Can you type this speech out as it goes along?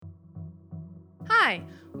Hi,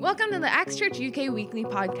 welcome to the Acts Church UK Weekly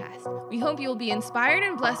Podcast. We hope you'll be inspired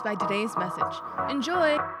and blessed by today's message.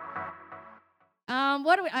 Enjoy!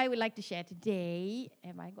 I would like to share today.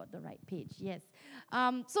 Have I got the right page? Yes.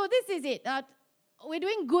 So this is it. We're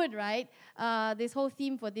doing good, right? This whole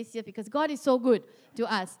theme for this year, because God is so good to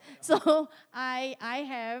us. So I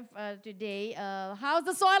have today, how's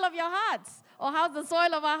the soil of your hearts? Or how's the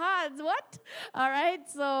soil of our hearts? What? All right.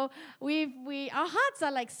 So our hearts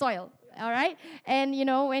are like soil. All right? And, you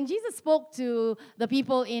know, when Jesus spoke to the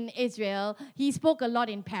people in Israel, he spoke a lot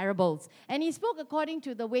in parables. And he spoke according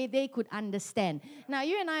to the way they could understand. Now,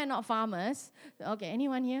 you and I are not farmers. Okay,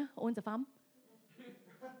 anyone here owns a farm?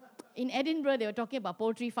 In Edinburgh, they were talking about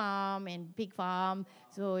poultry farm and pig farm.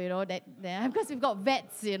 So, you know, that because we've got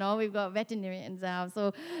vets, you know, we've got veterinarians.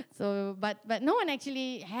 But no one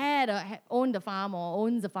actually had owned a farm or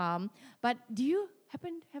owns a farm. But do you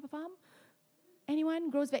happen to have a farm? Anyone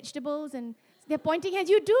grows vegetables and they're pointing at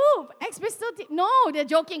you? Do. No, they're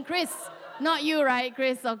joking, Chris. Not you, right,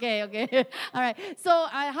 Chris? Okay. All right. So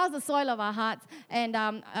how's the soil of our hearts? And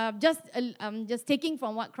just taking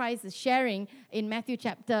from what Christ is sharing in Matthew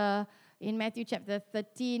chapter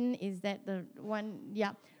 13, is that the one?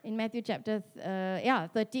 Yeah, in Matthew chapter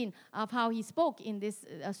 13, of how he spoke in this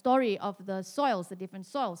story of the soils, the different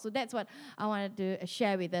soils. So that's what I wanted to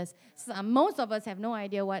share with us. So, most of us have no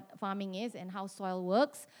idea what farming is and how soil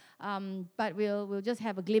works, but we'll just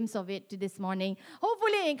have a glimpse of it this morning.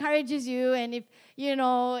 Hopefully it encourages you, and if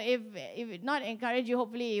it not encourage you,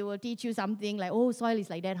 hopefully it will teach you something like, oh, soil is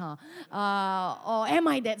like that, huh? Or am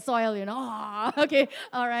I that soil, you know? Oh, okay,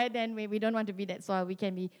 all right, then we don't want to be that soil. We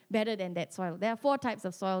can be better than that soil. There are 4 types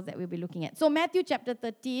of soils that we'll be looking at. So Matthew chapter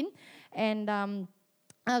 13, and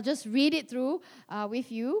I'll just read it through with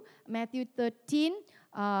you. Matthew 13,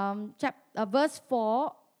 verse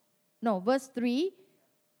 3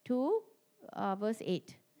 to verse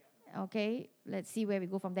 8. Okay, let's see where we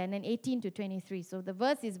go from there. And then 18 to 23. So the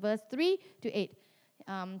verse is verse 3 to 8.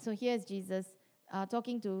 So here's Jesus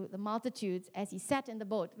talking to the multitudes as he sat in the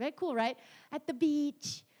boat. Very cool, right? At the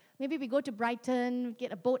beach. Maybe we go to Brighton,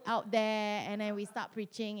 get a boat out there, and then we start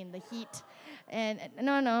preaching in the heat. And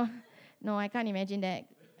no, I can't imagine that.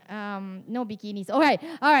 No bikinis. All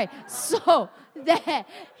right. So there,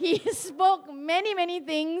 he spoke many, many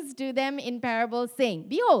things to them in parables, saying,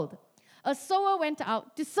 "Behold, a sower went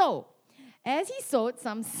out to sow. As he sowed,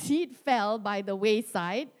 some seed fell by the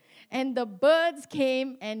wayside, and the birds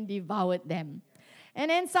came and devoured them.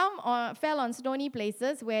 And then some fell on stony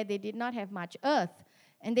places where they did not have much earth.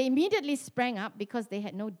 And they immediately sprang up because they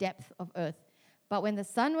had no depth of earth. But when the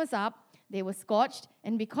sun was up, they were scorched,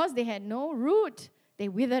 and because they had no root, they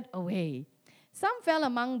withered away. Some fell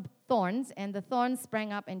among thorns, and the thorns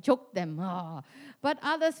sprang up and choked them. But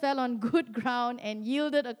others fell on good ground and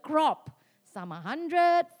yielded a crop, some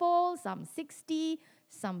 100-fold, some 60,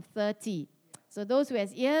 some 30. So those who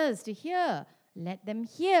has ears to hear, let them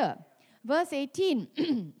hear." Verse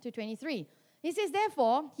 18 to 23. He says,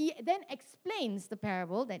 therefore, he then explains the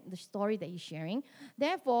parable, the story that he's sharing.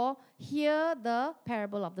 Therefore, hear the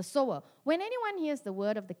parable of the sower. When anyone hears the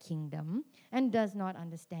word of the kingdom and does not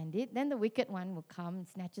understand it, then the wicked one will come and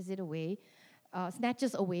snatches away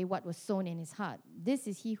what was sown in his heart. This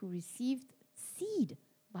is he who received seed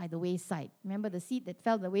by the wayside. Remember the seed that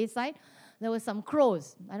fell the wayside? There were some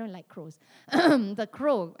crows. I don't like crows. The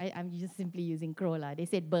crow, I'm just simply using crow. They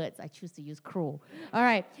said birds. I choose to use crow. All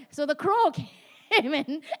right. So the crow came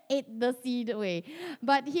and ate the seed away.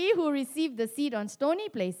 But he who received the seed on stony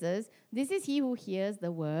places, this is he who hears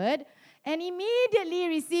the word and immediately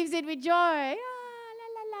receives it with joy.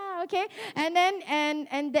 Okay, and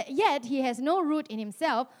then yet he has no root in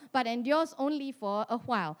himself, but endures only for a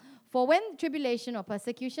while. For when tribulation or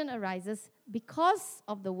persecution arises because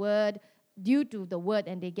of the word, due to the word,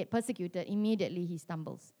 and they get persecuted, immediately he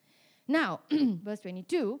stumbles. Now, verse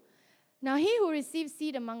 22, now he who receives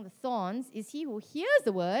seed among the thorns is he who hears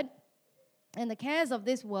the word, and the cares of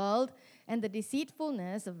this world and the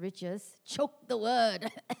deceitfulness of riches choke the word,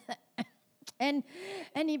 and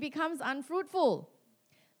he becomes unfruitful.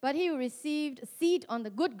 But he who received seed on the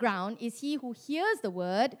good ground is he who hears the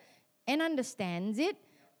word and understands it,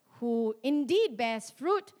 who indeed bears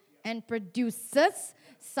fruit and produces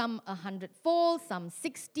some 100-fold, some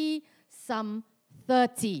 60, some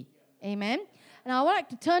 30. Amen. Now I would like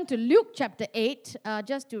to turn to Luke chapter 8,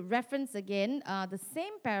 just to reference again the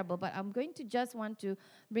same parable, but I'm going to just want to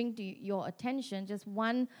bring to your attention just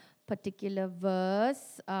one particular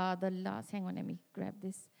verse. Hang on, let me grab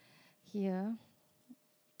this here.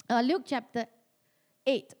 Luke chapter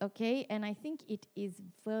 8, okay, and I think it is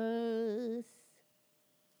verse,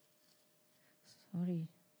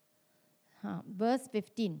 verse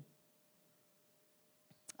 15.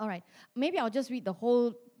 All right. Maybe I'll just read the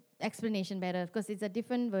whole explanation better because it's a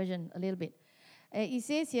different version a little bit. It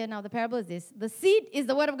says here, now the parable is this. The seed is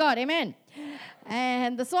the word of God. Amen.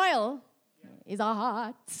 And the soil is our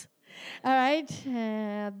hearts. All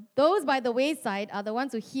right. Those by the wayside are the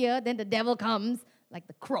ones who hear. Then the devil comes like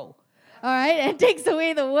the crow. All right. And takes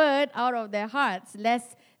away the word out of their hearts,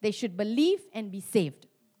 lest they should believe and be saved.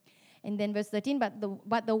 And then verse 13,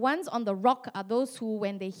 but the ones on the rock are those who,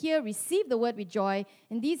 when they hear, receive the word with joy,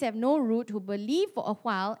 and these have no root, who believe for a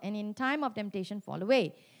while, and in time of temptation fall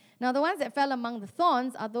away. Now the ones that fell among the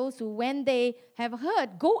thorns are those who, when they have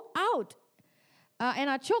heard, go out and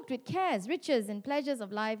are choked with cares, riches, and pleasures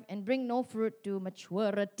of life, and bring no fruit to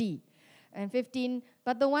maturity. And 15,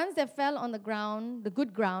 but the ones that fell on the ground, the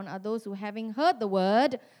good ground, are those who, having heard the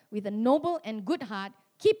word with a noble and good heart,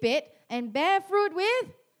 keep it and bear fruit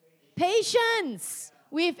with patience,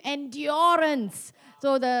 with endurance.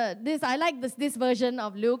 So I like this version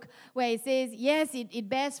of Luke where it says, yes, it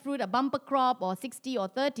bears fruit, a bumper crop or 60 or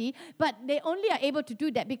 30, but they only are able to do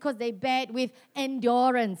that because they bear it with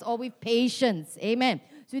endurance or with patience. Amen.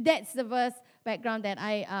 So that's the verse background that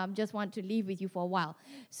I just want to leave with you for a while.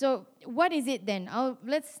 So what is it then?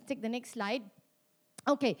 Let's take the next slide.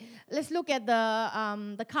 Okay, let's look at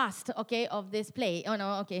the cast, okay, of this play. Oh,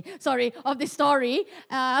 no, okay, sorry, of this story.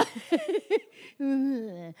 All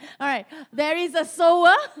right, there is a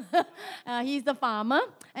sower. He's the farmer,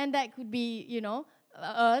 and that could be,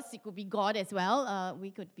 us. It could be God as well. We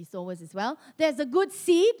could be sowers as well. There's a good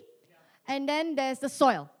seed, and then there's the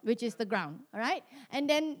soil, which is the ground, all right? And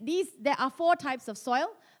then there are 4 types of soil.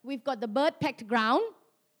 We've got the bird-pecked ground,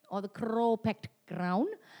 or the crow-pecked ground.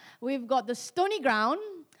 We've got the stony ground,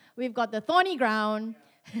 we've got the thorny ground,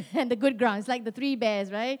 and the good ground. It's like the 3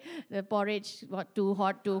 bears, right? The porridge, too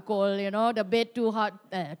hot, too cold, the bed too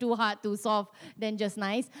hot, too hard, too soft, then just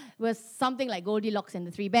nice. It was something like Goldilocks and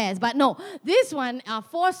the 3 bears. But no, this one are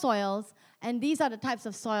 4 soils, and these are the types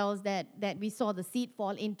of soils that we saw the seed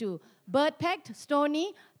fall into. Bird-pecked,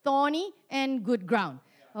 stony, thorny, and good ground.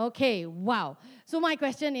 Okay, wow. So my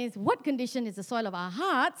question is, what condition is the soil of our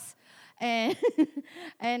hearts?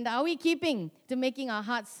 And are we keeping to making our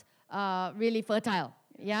hearts really fertile?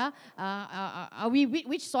 Yeah?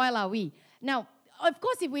 Which soil are we? Now, of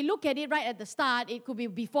course, if we look at it right at the start, it could be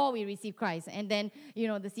before we receive Christ, and then,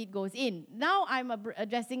 the seed goes in. Now I'm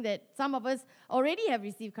addressing that some of us already have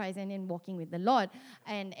received Christ and in walking with the Lord.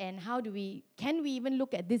 And can we even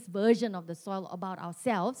look at this version of the soil about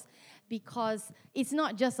ourselves? Because it's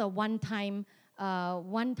not just a one-time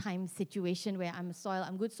situation where I'm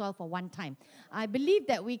good soil for one time. I believe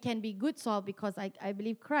that we can be good soil because I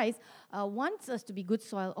believe Christ wants us to be good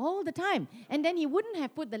soil all the time. And then he wouldn't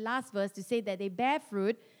have put the last verse to say that they bear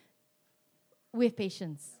fruit with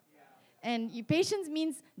patience. And patience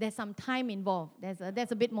means there's some time involved.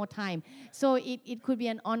 There's a bit more time. So it could be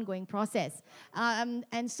an ongoing process.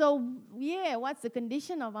 And so, what's the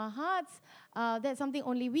condition of our hearts? That's something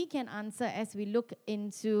only we can answer as we look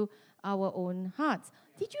into our own hearts.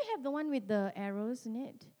 Did you have the one with the arrows in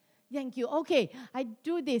it? Thank you. Okay, I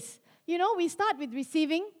do this. We start with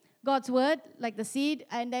receiving God's word, like the seed,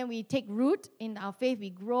 and then we take root in our faith. We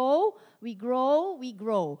grow.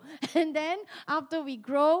 And then after we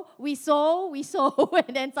grow, we sow,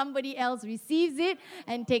 and then somebody else receives it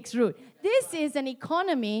and takes root. This is an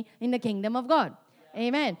economy in the kingdom of God.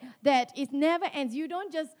 Amen. That it never ends. You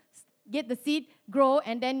don't just get the seed, grow,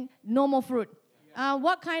 and then no more fruit.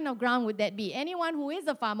 What kind of ground would that be? Anyone who is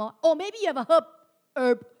a farmer, or maybe you have a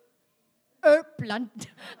herb plant.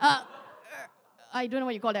 I don't know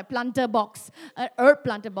what you call that, planter box. Herb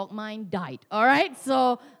planter box. Mine died, all right?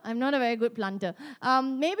 So I'm not a very good planter.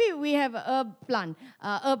 Maybe we have a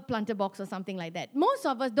herb planter box or something like that. Most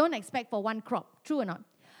of us don't expect for one crop, true or not?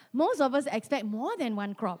 Most of us expect more than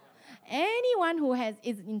one crop. Anyone who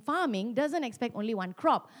is in farming doesn't expect only one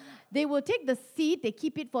crop. They will take the seed, they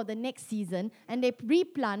keep it for the next season, and they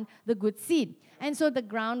replant the good seed. And so the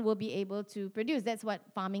ground will be able to produce. That's what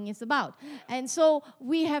farming is about. And so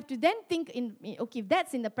we have to then think, if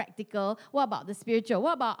that's in the practical, what about the spiritual?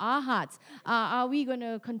 What about our hearts? Are we going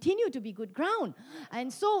to continue to be good ground? And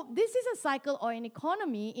so this is a cycle or an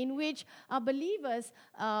economy in which our believers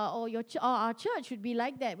or our church should be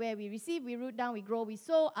like that, where we receive, we root down, we grow, we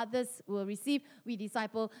sow, others will receive, we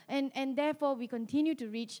disciple, and therefore we continue to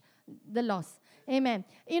reach the lost. Amen.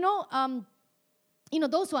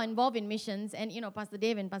 Those who are involved in missions, and, Pastor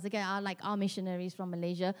Dave and Pastor Kai are like our missionaries from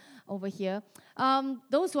Malaysia over here.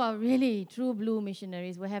 Those who are really true blue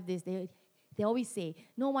missionaries will have this. They always say,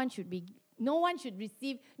 no one should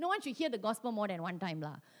hear the gospel more than one time,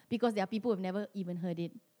 because there are people who have never even heard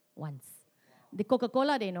it once. The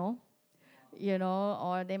Coca-Cola they know,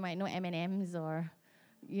 or they might know M&Ms or,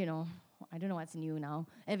 I don't know what's new now.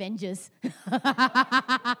 Avengers.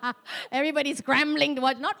 Everybody's scrambling to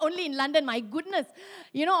watch. Not only in London, my goodness.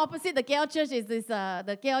 Opposite the KL Church is this,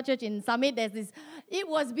 the KL Church in Summit, there's this, it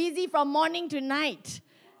was busy from morning to night.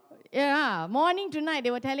 Yeah, morning to night,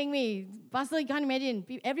 they were telling me, Pastor, you can't imagine,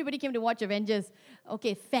 everybody came to watch Avengers.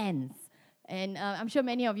 Okay, fans. And I'm sure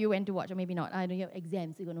many of you went to watch, or maybe not. I know you have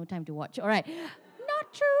exams, so you got no time to watch. All right.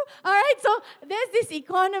 Not true. All right, so there's this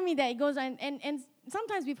economy that it goes on. And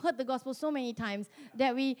sometimes we've heard the gospel so many times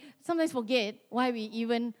that we sometimes forget why we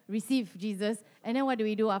even receive Jesus. And then what do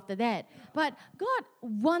we do after that? But God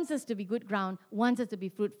wants us to be good ground, wants us to be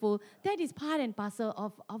fruitful. That is part and parcel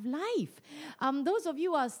of life. Those of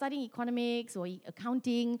you who are studying economics or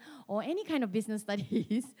accounting or any kind of business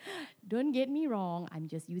studies, don't get me wrong, I'm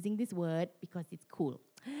just using this word because it's cool.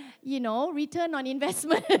 Return on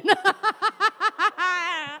investment.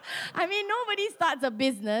 I mean, nobody starts a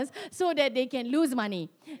business so that they can lose money.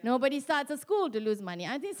 Nobody starts a school to lose money.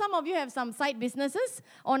 I think some of you have some side businesses,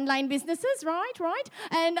 online businesses, right?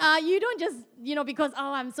 And you don't just, because,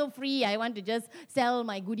 I'm so free, I want to just sell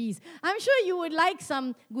my goodies. I'm sure you would like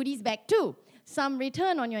some goodies back too. Some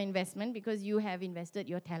return on your investment because you have invested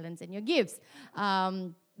your talents and your gifts.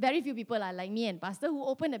 Very few people are like me and Pastor who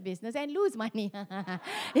open a business and lose money.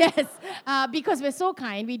 Yes, because we're so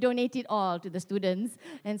kind, we donate it all to the students.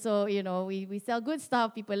 And so, we sell good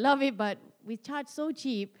stuff, people love it, but we charge so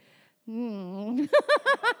cheap.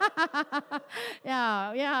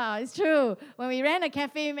 Yeah, it's true. When we ran a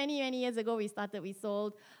cafe many, many years ago, we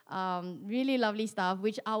sold really lovely stuff,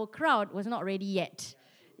 which our crowd was not ready yet.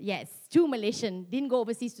 Yes, 2 Malaysian, didn't go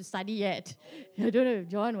overseas to study yet. I don't know if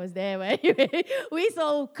John was there, but anyway, we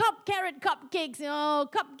sold carrot cupcakes,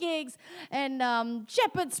 cupcakes, and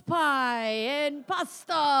shepherd's pie, and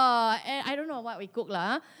pasta, and I don't know what we cooked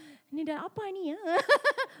lah. And then, apa ni?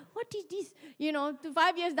 What is this?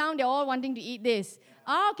 5 years down, they're all wanting to eat this.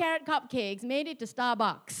 Our carrot cupcakes made it to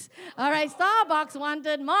Starbucks. All right, Starbucks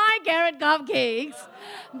wanted my carrot cupcakes,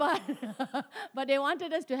 but they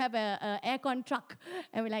wanted us to have a aircon truck.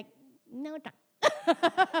 And we're like, no truck.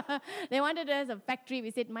 They wanted us a factory. We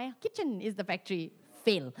said, my kitchen is the factory.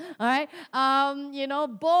 Fail. All right.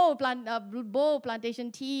 Bow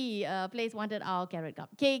Plantation Tea place wanted our carrot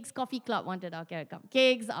cupcakes. Coffee Club wanted our carrot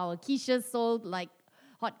cupcakes. Our quiches sold like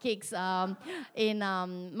hotcakes in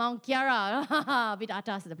Mount Kiara. A bit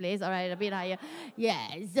atas the place, all right, a bit higher.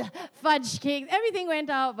 Yes, fudge cakes, everything went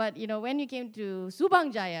out. But, when you came to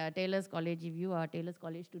Subang Jaya, Taylor's College, if you are a Taylor's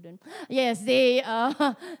College student, yes, they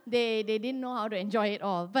didn't know how to enjoy it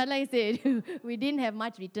all. But like I said, we didn't have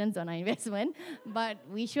much returns on our investment, but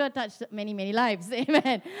we sure touched many, many lives.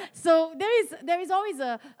 Amen. So there is always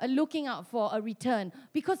a looking out for a return,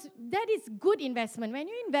 because that is good investment. When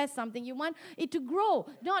you invest something, you want it to grow,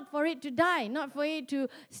 not for it to die, not for it to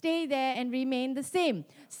stay there and remain the same.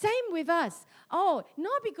 Same with us. Oh,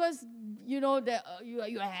 not because, you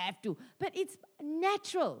have to, but it's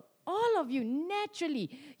natural. All of you, naturally,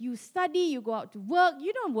 you study, you go out to work.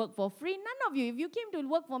 You don't work for free. None of you. If you came to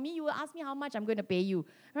work for me, you will ask me how much I'm going to pay you,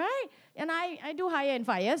 right? And I do hire and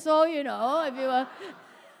fire, so, if you were...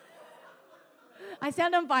 I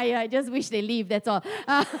seldom fire, I just wish they leave, that's all.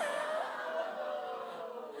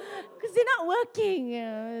 Because they're not working.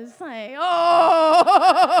 It's like, all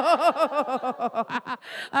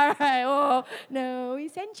right, no, we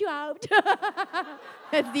sent you out.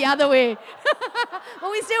 That's the other way. But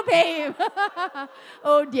we still pay him.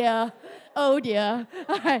 Oh dear. All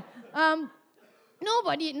right.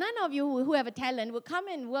 None of you who have a talent will come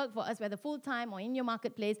and work for us, whether full-time or in your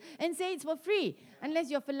marketplace, and say it's for free.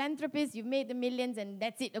 Unless you're a philanthropist, you've made the millions and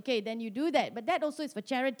that's it. Okay, then you do that. But that also is for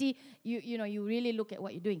charity. You really look at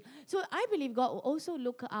what you're doing. So I believe God will also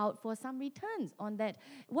look out for some returns on that.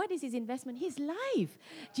 What is his investment? His life.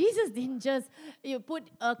 Jesus didn't just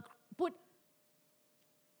put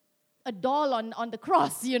a doll on the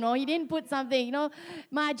cross, He didn't put something,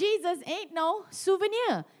 My Jesus ain't no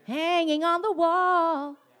souvenir hanging on the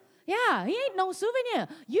wall. Yeah, he ain't no souvenir.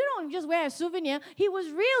 You don't just wear a souvenir. He was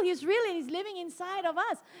real. He's real and he's living inside of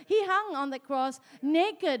us. He hung on the cross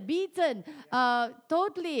naked, beaten,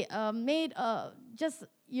 totally made just,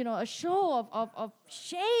 a show of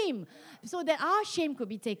shame so that our shame could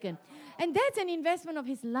be taken. And that's an investment of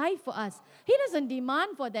his life for us. He doesn't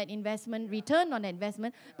demand for that investment, return on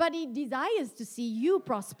investment, but he desires to see you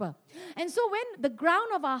prosper. And so when the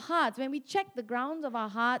ground of our hearts, when we check the grounds of our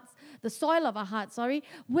hearts, the soil of our hearts,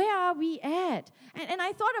 where are we at? And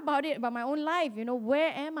I thought about my own life,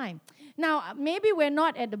 where am I? Now, maybe we're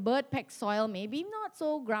not at the bird-pecked soil, maybe not not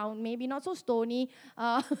so ground, maybe not so stony,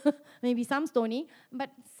 maybe some stony, but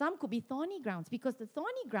some could be thorny grounds because the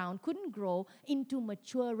thorny ground couldn't grow into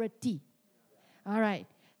maturity. All right.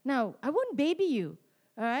 Now, I won't baby you.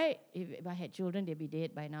 All right? If I had children, they'd be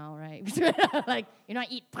dead by now, right? Like, I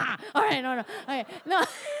eat, all right, no. Okay, no.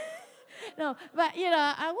 No, but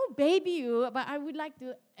I won't baby you, but I would like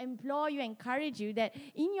to implore you, encourage you that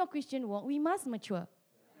in your Christian walk, we must mature.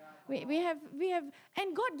 We have,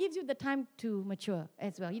 and God gives you the time to mature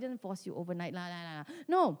as well. He doesn't force you overnight,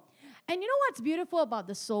 No. And you know what's beautiful about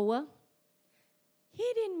the sower? He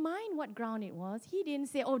didn't mind what ground it was. He didn't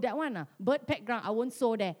say, oh, that one, bird peck ground, I won't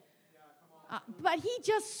sow there. But he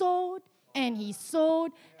just sowed, and he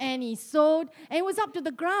sowed, and he sowed, and it was up to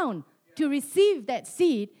the ground to receive that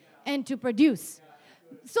seed and to produce.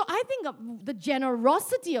 So I think of the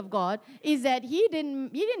generosity of God is that he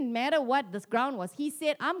didn't matter what this ground was. He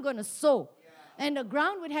said, I'm going to sow. And the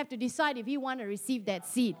ground would have to decide if he want to receive that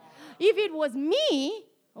seed. If it was me,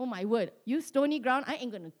 oh my word, you stony ground, I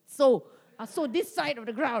ain't going to sow. I'll sow this side of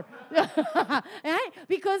the ground. Right?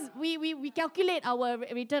 Because we calculate our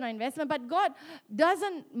return on investment, but God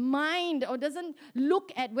doesn't mind or doesn't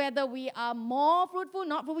look at whether we are more fruitful,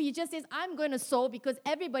 not fruitful. He just says, I'm going to sow because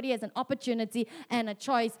everybody has an opportunity and a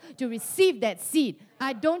choice to receive that seed.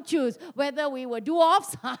 I don't choose whether we were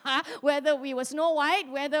dwarfs, whether we were Snow White,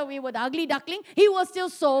 whether we were the ugly duckling. He will still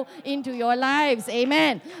sow into your lives.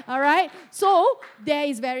 Amen. All right? So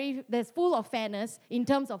there's full of fairness in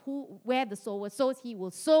terms of where the sower sows. He will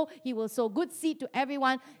sow good seed to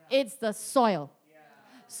everyone. It's the soil.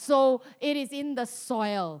 So it is in the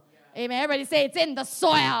soil. Amen. Everybody say it's in the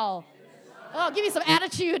soil. Oh, give me some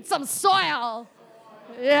attitude, some soil.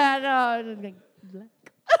 Yeah, no.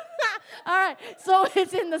 All right, so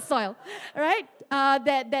it's in the soil, right?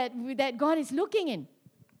 That God is looking in.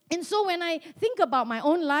 And so when I think about my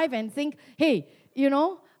own life and think, hey,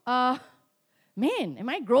 man, am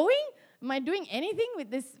I growing? Am I doing anything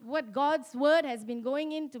with this, what God's word has been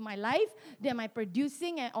going into my life? Am I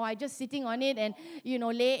producing, or I just sitting on it and,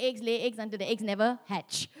 lay eggs until the eggs never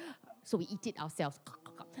hatch? So we eat it ourselves.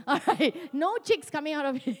 All right, no chicks coming out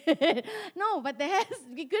of it. No, but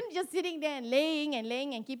we couldn't just sitting there and laying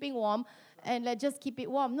and keeping warm and let's just keep it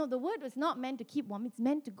warm. No, the word was not meant to keep warm. It's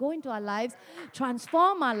meant to go into our lives,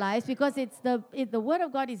 transform our lives because the word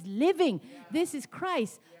of God is living. This is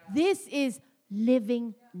Christ. This is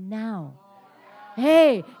living now.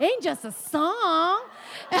 Hey, ain't just a song.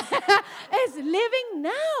 It's living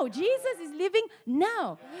now. Jesus is living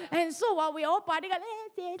now. And so while we all party, let's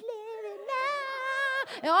living now.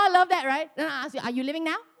 You all love that, right? Then I ask you, are you living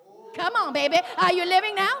now? Come on, baby. Are you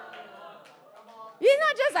living now? It's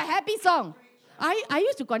not just a happy song. I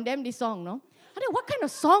used to condemn this song, no? I think, what kind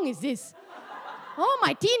of song is this? Oh,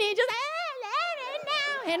 my teenagers,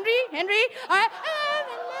 Henry, all right,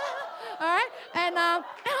 all right, and I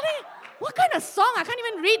think, what kind of song? I can't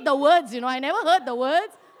even read the words, I never heard the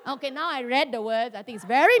words. Okay, now I read the words. I think it's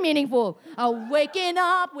very meaningful. Waking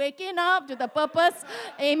up to the purpose.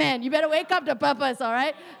 Amen. You better wake up to purpose, all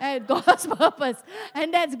right? And God's purpose.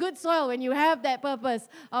 And that's good soil when you have that purpose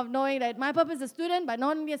of knowing that my purpose is a student, but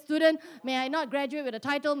not only a student, may I not graduate with a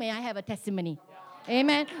title, may I have a testimony.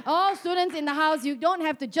 Amen. All students in the house, you don't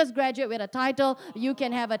have to just graduate with a title. You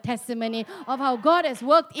can have a testimony of how God has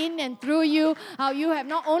worked in and through you, how you have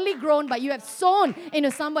not only grown, but you have sown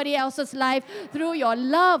into somebody else's life through your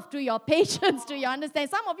love, through your patience, through your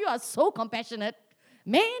understanding. Some of you are so compassionate.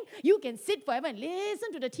 Man, you can sit forever and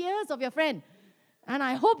listen to the tears of your friend. And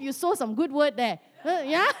I hope you sow some good word there.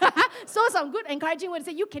 Yeah? Sow some good encouraging word.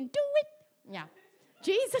 Say, you can do it. Yeah.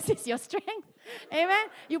 Jesus is your strength. Amen.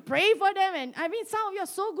 You pray for them. And some of you are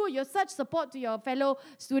so good. You're such support to your fellow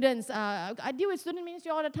students. I deal with student ministry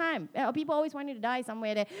all the time. People always want you to die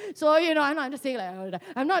somewhere there. So, I'm just saying,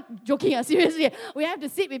 I'm not joking. Seriously. We have to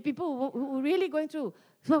sit with people who are really going through.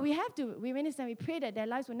 So we minister, we pray that their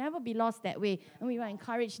lives will never be lost that way. And we will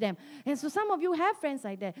encourage them. And so some of you have friends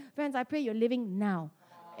like that. Friends, I pray you're living now.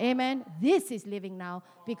 Amen. This is living now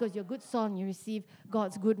because you're good soil and you receive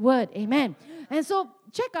God's good word. Amen. And so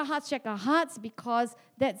check our hearts because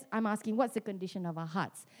I'm asking, what's the condition of our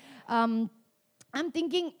hearts? I'm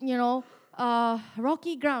thinking,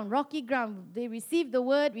 rocky ground. They receive the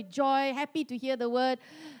word with joy, happy to hear the word,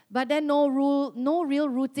 but then no real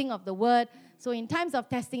rooting of the word. So in times of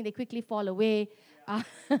testing, they quickly fall away.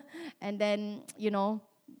 And then,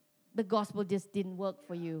 the gospel just didn't work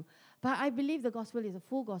for you. But I believe the gospel is a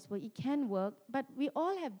full gospel. It can work, but we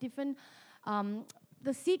all have different...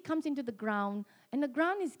 the seed comes into the ground, and the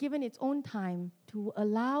ground is given its own time to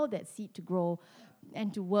allow that seed to grow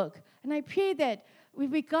and to work. And I pray that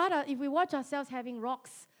if we watch ourselves having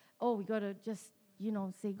rocks, we got to just,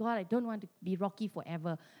 say, God, I don't want to be rocky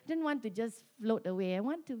forever. I don't want to just float away. I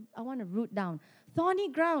want to root down. Thorny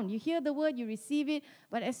ground, you hear the word, you receive it,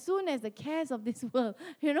 but as soon as the cares of this world,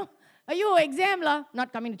 are you exam lah?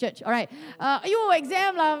 Not coming to church. All right. Are you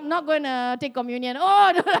exam lah? Not going to take communion.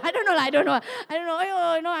 Oh, no, I don't know.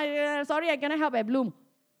 Sorry, I cannot help at Bloom.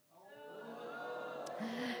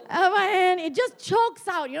 Man, it just chokes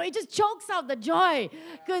out, it just chokes out the joy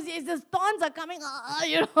because the thorns are coming,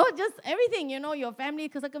 just everything, your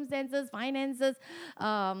family circumstances, finances,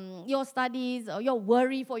 your studies, or your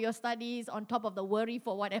worry for your studies on top of the worry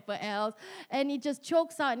for whatever else. And it just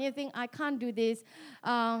chokes out and you think, I can't do this.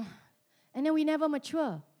 And then we never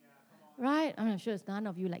mature. Right? I'm not sure it's none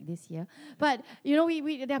of you like this here. But, there are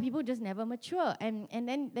people who just never mature. And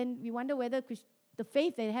then we wonder whether the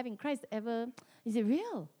faith they have in Christ is it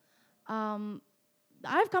real?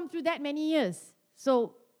 I've come through that many years.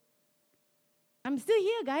 So I'm still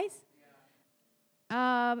here, guys.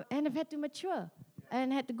 And I've had to mature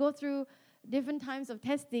and had to go through different times of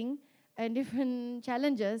testing and different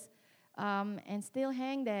challenges and still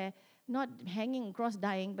hang there, not hanging across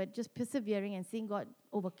dying, but just persevering and seeing God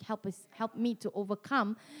help me to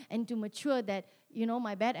overcome and to mature that,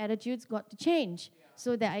 my bad attitudes got to change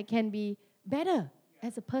so that I can be better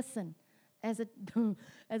as a person, as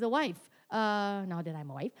a wife. Now that I'm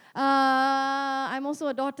a wife, I'm also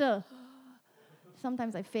a daughter.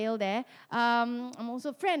 Sometimes I fail there. I'm also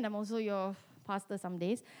a friend. I'm also your pastor some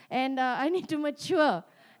days. And I need to mature.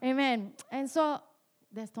 Amen. And so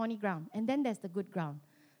there's thorny ground. And then there's the good ground.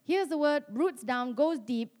 Here's the word, roots down, goes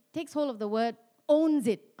deep, takes hold of the word, owns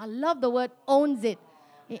it. I love the word owns it.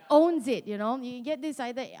 It owns it, You get this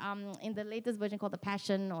either in the latest version called the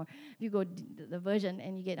Passion, or you go the version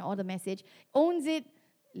and you get all the message. Owns it,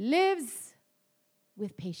 lives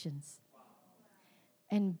with patience,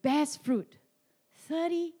 and bears fruit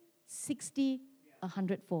 30, 60,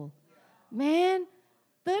 100-fold. Man,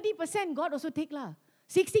 30% God also take lah.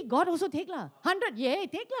 60, God also take lah. 100, yay,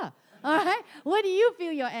 take lah. All right? What do you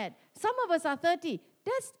feel you're at? Some of us are 30.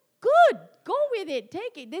 That's good. Go with it.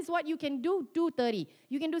 Take it. This is what you can do 30.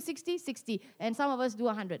 You can do 60, 60. And some of us do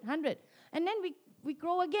 100. And then we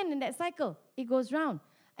grow again in that cycle. It goes round.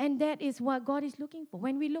 And that is what God is looking for.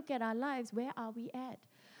 When we look at our lives, where are we at?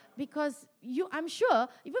 Because I'm sure,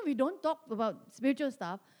 even if we don't talk about spiritual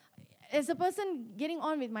stuff, as a person getting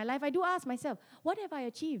on with my life, I do ask myself, what have I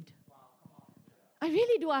achieved? I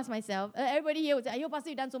really do ask myself. Everybody here would say, Pastor,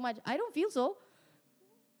 you've done so much. I don't feel so.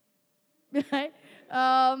 Right?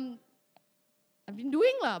 I've been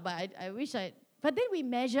doing but I wish But then we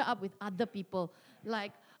measure up with other people.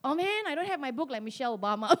 Like, oh man, I don't have my book like Michelle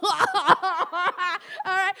Obama. All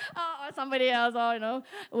right, or somebody else,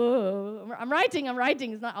 or I'm writing.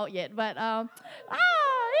 It's not out yet, but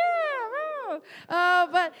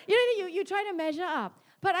but you try to measure up.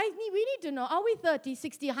 But we need to know: are we 30,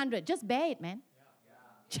 60, 100? Just bear it, man.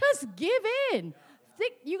 Just give in.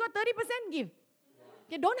 You got 30%, give.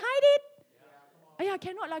 Okay, don't hide it. Yeah,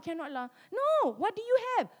 cannot lah. No, what do you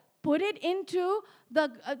have? Put it into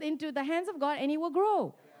the hands of God, and it will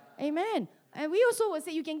grow. Amen. And we also will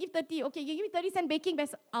say, you can give 30. Okay, you give me 30-cent baking,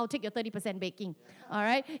 best. I'll take your 30% baking. All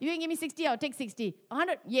right. You can give me 60, I'll take 60.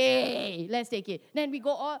 100, yay, let's take it. Then we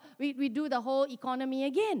go we do the whole economy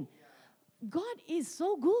again. God is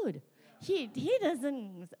so good. He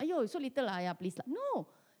doesn't. So little please. No.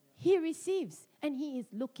 He receives, and He is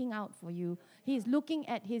looking out for you. He is looking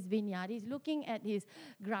at His vineyard. He's looking at His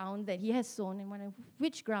ground that He has sown, and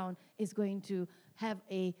which ground is going to have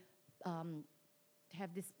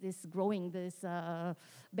this growing, this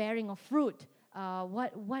bearing of fruit.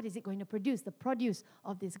 What is it going to produce? The produce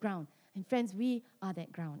of this ground. And friends, we are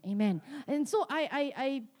that ground. Amen. And so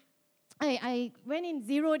I went in,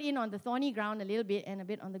 zeroed in on the thorny ground a little bit and a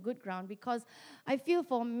bit on the good ground, because I feel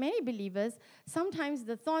for many believers, sometimes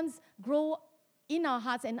the thorns grow in our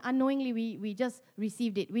hearts and unknowingly we just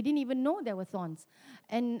received it. We didn't even know there were thorns.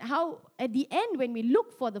 And how at the end, when we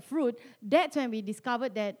look for the fruit, that's when we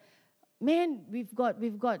discovered that, man, we've got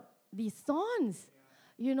these thorns.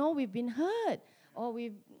 We've been hurt. Or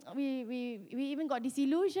we even got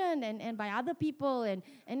disillusioned and by other people, and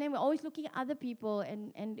then we're always looking at other people,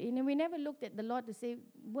 and we never looked at the Lord to say,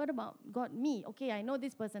 what about God, me? Okay, I know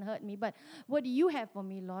this person hurt me, but what do you have for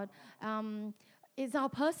me, Lord? It's our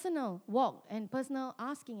personal walk and personal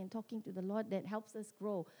asking and talking to the Lord that helps us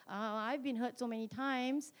grow. I've been hurt so many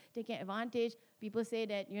times, taking advantage. People say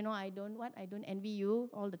that, I don't envy you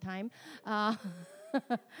all the time.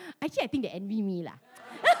 Actually, I think they envy me lah.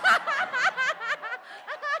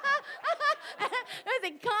 They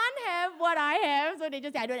can't have what I have, so they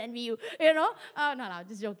just say, I don't envy you, No,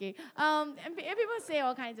 just joking. And people say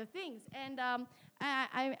all kinds of things. And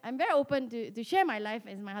I'm very open to share my life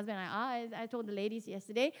as my husband and I are. I told the ladies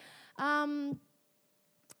yesterday, I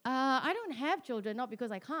don't have children, not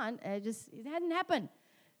because I can't, it hadn't happened.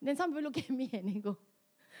 Then some people look at me and they go,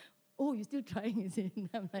 oh, you're still trying, is it? And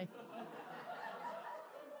I'm like,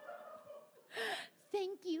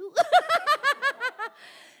 thank you.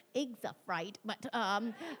 Eggs are fried, but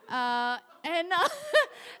and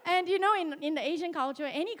you know, in the Asian culture,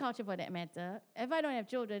 any culture for that matter, if I don't have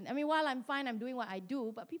children, I mean, while I'm fine, I'm doing what I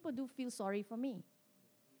do, but people do feel sorry for me.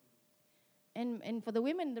 And for the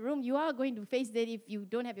women in the room, you are going to face that if you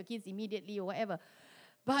don't have your kids immediately or whatever.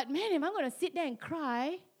 But man, if I'm going to sit there and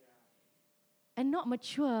cry and not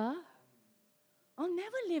mature, I'll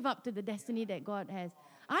never live up to the destiny that God has.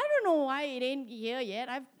 I don't know why it ain't here yet.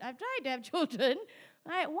 I've tried to have children.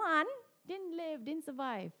 One, didn't live, didn't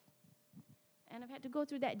survive. And I've had to go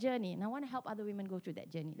through that journey. And I want to help other women go through that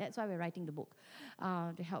journey. That's why we're writing the book,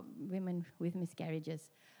 to help women with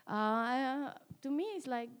miscarriages. To me, it's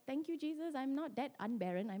like, thank you, Jesus. I'm not that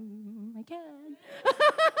unbarren. I can.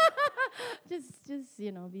 just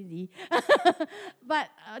busy. But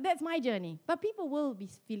that's my journey. But people will be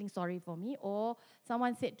feeling sorry for me. Or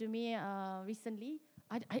someone said to me recently,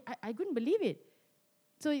 I couldn't believe it.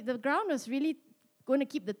 So the ground was really going to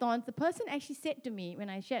keep the thorns. The person actually said to me when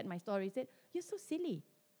I shared my story, said, you're so silly.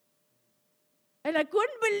 And I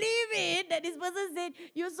couldn't believe it that this person said,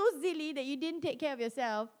 you're so silly that you didn't take care of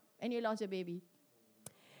yourself and you lost your baby.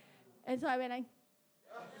 And so I went like,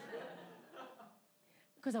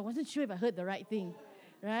 because I wasn't sure if I heard the right thing,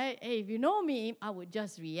 right? Hey, if you know me, I would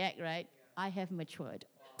just react, right? I have matured.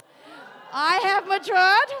 I have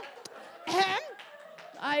matured. And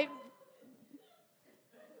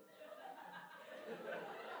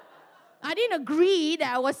I didn't agree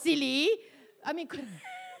that I was silly. I mean,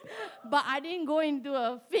 but I didn't go into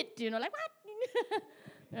a fit, like, what?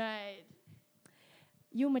 Right.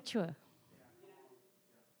 You mature.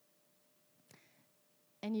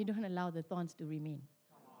 And you don't allow the thorns to remain.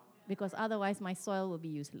 Because otherwise my soil will be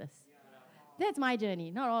useless. That's my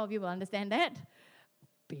journey. Not all of you will understand that.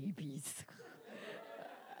 Babies.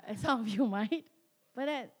 Some of you might. But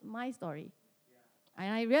that's my story.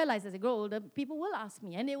 And I realize as I grow older, people will ask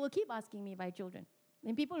me, and they will keep asking me if I have children.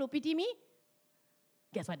 Then people will pity me.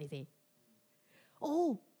 Guess what they say?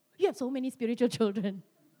 Oh, you have so many spiritual children.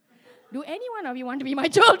 Do any one of you want to be my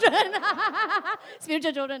children?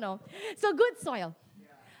 Spiritual children, no. So good soil.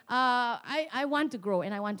 I want to grow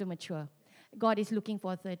and I want to mature. God is looking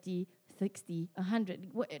for 30, 60, 100.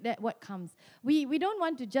 What comes? We don't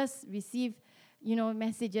want to just receive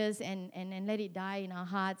messages and let it die in our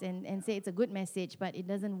hearts and say it's a good message, but it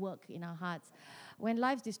doesn't work in our hearts. When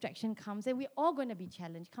life's distraction comes, and we're all going to be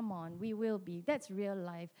challenged. Come on, we will be. That's real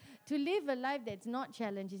life. To live a life that's not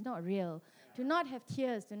challenged is not real. To not have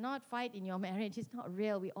tears, to not fight in your marriage is not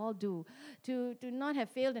real. We all do. To not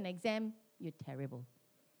have failed an exam, you're terrible.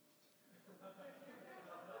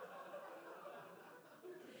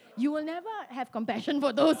 You will never have compassion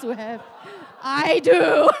for those who have. I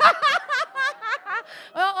do.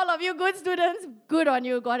 Well, all of you good students, good on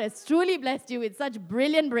you. God has truly blessed you with such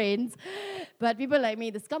brilliant brains. But people like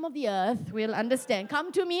me, the scum of the earth, will understand.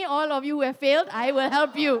 Come to me, all of you who have failed, I will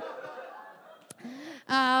help you.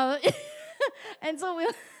 And so we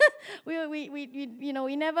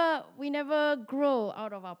never grow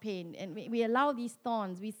out of our pain, and we allow these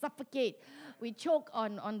thorns. We suffocate. We choke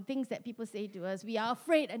on things that people say to us. We are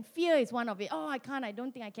afraid, and fear is one of it. Oh, I can't. I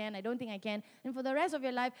don't think I can. I don't think I can. And for the rest of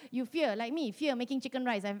your life, you fear, like me, making chicken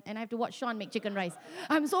rice, and I have to watch Sean make chicken rice.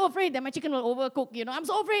 I'm so afraid that my chicken will overcook. I'm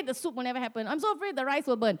so afraid the soup will never happen. I'm so afraid the rice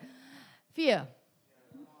will burn. Fear.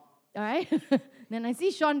 All right. Then I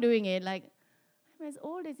see Sean doing it, like, as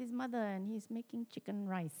old as his mother, and he's making chicken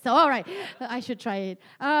rice. So, all right, I should try it.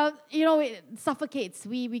 It suffocates.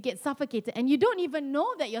 We get suffocated, and you don't even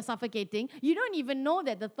know that you're suffocating. You don't even know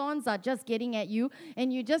that the thorns are just getting at you,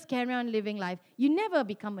 and you just carry on living life. You never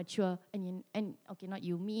become mature, not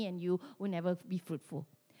you, me and you will never be fruitful.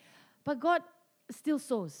 But God still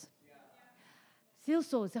sows. Still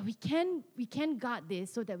sows. So we can guard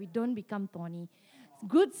this so that we don't become thorny.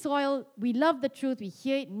 Good soil, we love the truth, we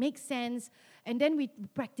hear it, makes sense, and then we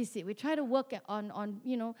practice it. We try to work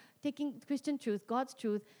on taking Christian truth, God's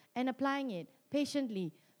truth, and applying it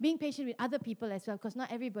patiently, being patient with other people as well, because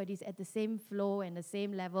not everybody's at the same flow and the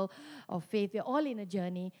same level of faith. We're all in a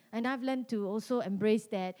journey, and I've learned to also embrace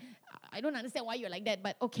that. I don't understand why you're like that,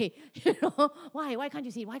 but okay, why can't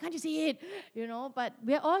you see it? Why can't you see it? But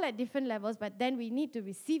we're all at different levels, but then we need to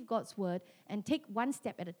receive God's word and take one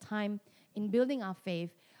step at a time in building our faith.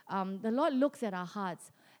 The Lord looks at our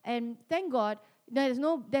hearts, and thank God there's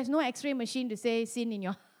no X-ray machine to say sin in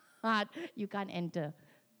your heart, you can't enter.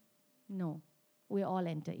 No, we all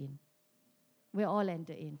enter in. We all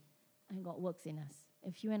enter in. And God works in us.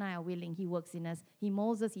 If you and I are willing, He works in us. He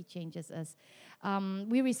molds us. He changes us.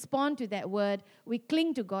 We respond to that word. We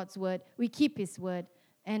cling to God's word. We keep His word.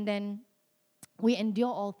 And then we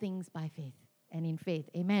endure all things by faith and in faith.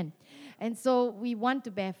 Amen. And so we want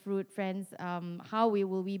to bear fruit, friends. How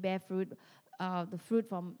will we bear fruit? The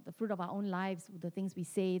fruit of our own lives, the things we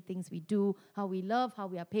say, things we do, how we love, how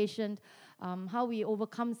we are patient, how we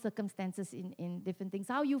overcome circumstances in different things,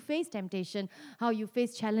 how you face temptation, how you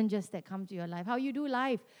face challenges that come to your life, how you do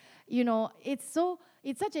life. You know, it's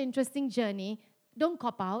such an interesting journey. Don't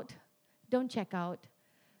cop out. Don't check out.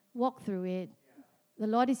 Walk through it. The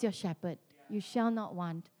Lord is your shepherd. You shall not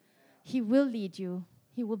want. He will lead you.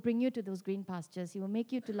 He will bring you to those green pastures. He will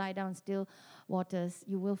make you to lie down still waters.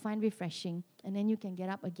 You will find refreshing. And then you can get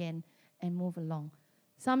up again and move along.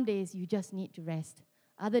 Some days you just need to rest.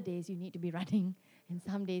 Other days you need to be running. And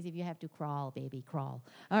some days if you have to crawl, baby, crawl.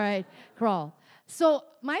 All right, crawl. So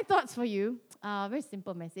my thoughts for you, very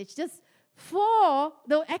simple message. Just for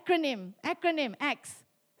the acronym ACTS.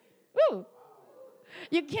 Woo!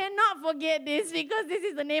 You cannot forget this because this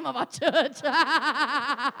is the name of our church.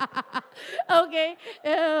 Okay?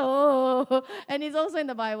 And it's also in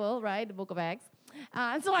the Bible, right? The book of Acts.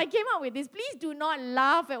 So I came up with this. Please do not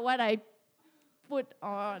laugh at what I put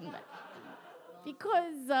on.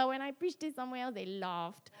 Because when I preached it somewhere else, they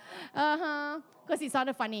laughed. Because it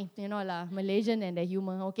sounded funny, Malaysian and their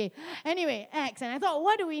humor. Okay. Anyway, Acts. And I thought,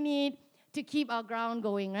 what do we need to keep our ground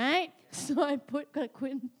going, right? So I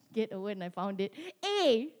couldn't get a word and I found it.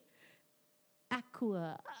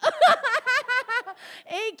 Aqua.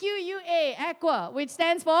 AQUA, aqua, which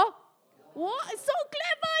stands for? What? So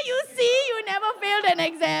clever, you see, you never failed an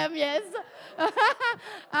exam, yes.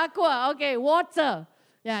 Aqua, okay, water.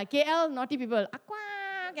 Yeah, KL, naughty people. Aqua,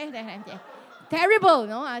 okay. Terrible,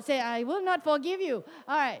 no? I say, I will not forgive you.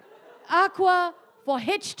 All right, aqua for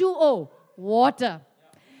H2O, water.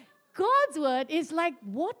 God's word is like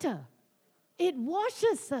water. It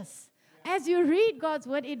washes us. As you read God's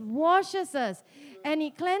word, it washes us. And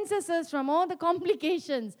it cleanses us from all the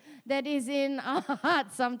complications that is in our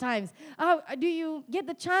hearts sometimes. Do you get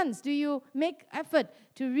the chance? Do you make effort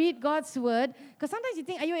to read God's word? Because sometimes you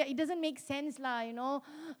think, it doesn't make sense,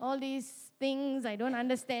 all these things. I don't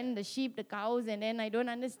understand the sheep, the cows, and then I don't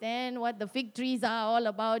understand what the fig trees are all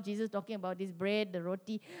about. Jesus talking about this bread, the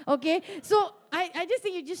roti. Okay, so I just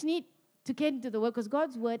think you just need to get into the word because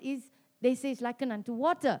God's word is, they say, it's likened unto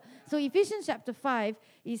water. So Ephesians chapter 5,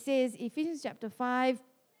 it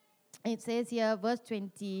says here, verse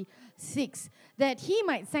 26, that He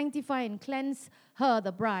might sanctify and cleanse her,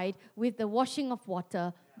 the bride, with the washing of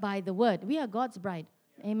water by the word. We are God's bride.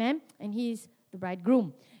 Amen? And He's the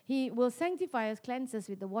bridegroom. He will sanctify us, cleanse us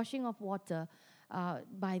with the washing of water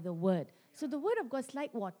by the word. So the word of God is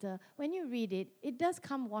like water. When you read it, it does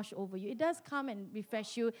come wash over you. It does come and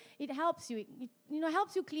refresh you. It helps you. It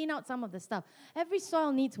helps you clean out some of the stuff. Every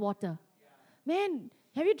soil needs water. Man,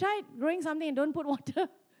 have you tried growing something and don't put water?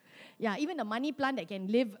 Yeah, even the money plant that can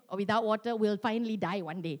live without water will finally die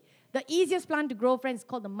one day. The easiest plant to grow, friends, is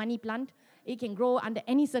called the money plant. It can grow under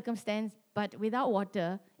any circumstance, but without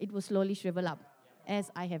water, it will slowly shrivel up, as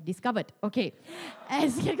I have discovered. Okay,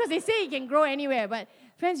 because they say it can grow anywhere, but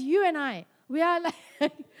friends, you and I, we are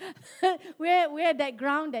like we're that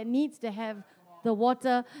ground that needs to have the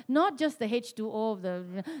water, not just the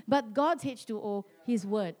H2O but God's H2O, His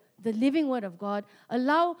word, the living word of God.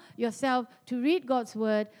 Allow yourself to read God's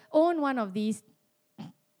word. Own one of these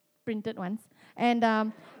printed ones, and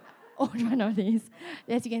own one of these.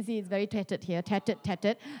 As you can see, it's very tattered here,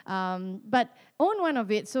 tattered. But own one of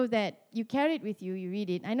it so that you carry it with you, you read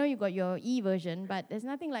it. I know you got your e-version, but there's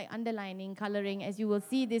nothing like underlining, coloring. As you will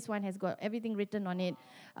see, this one has got everything written on it.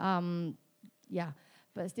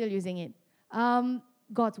 But still using it.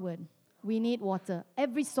 God's word. We need water.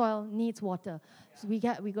 Every soil needs water. So we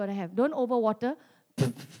got to have. Don't overwater.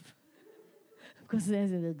 Because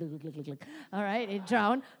there's all right, it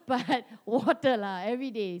drowned. But water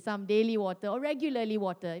every day, some daily water or regularly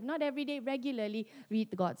water. If not every day, regularly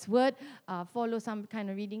read God's word. Follow some kind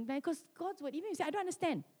of reading plan. Because God's word, even if you say, I don't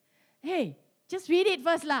understand. Hey, just read it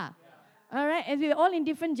first All right, as we're all in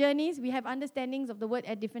different journeys, we have understandings of the word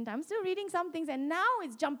at different times. I'm still reading some things, and now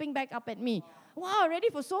it's jumping back up at me. Wow, already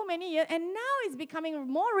for so many years, and now it's becoming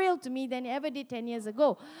more real to me than it ever did 10 years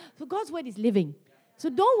ago. So God's word is living. So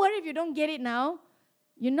don't worry if you don't get it now.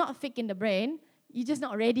 You're not thick in the brain. You're just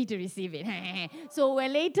not ready to receive it. So a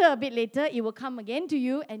bit later, it will come again to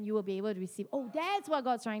you, and you will be able to receive. Oh, that's what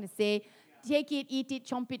God's trying to say. take it, eat it,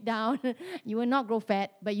 chomp it down. You will not grow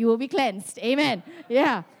fat, but you will be cleansed. Amen.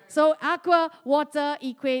 Yeah. So aqua, water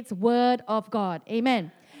equates word of God.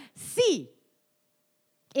 Amen. C.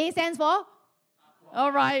 A stands for?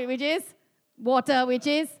 All right, which is? Water, which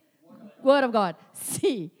is? Word of God.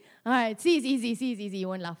 C. All right, C is easy. C is easy. You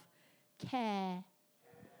won't laugh. Care.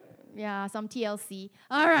 Yeah, some TLC.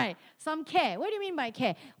 All right, some care. What do you mean by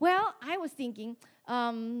care? Well, I was thinking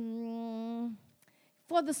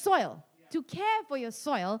for the soil. To care for your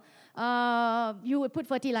soil, you would put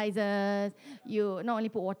fertilizers. You not only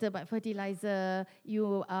put water, but fertilizer.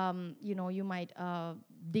 You might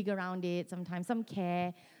dig around it sometimes. Some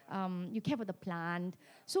care. You care for the plant.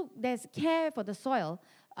 So there's care for the soil.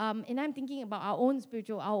 And I'm thinking about our own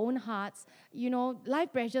our own hearts.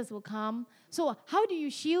 Life pressures will come. So how do you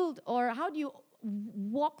shield or how do you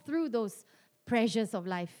walk through those pressures of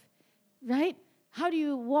life, right? How do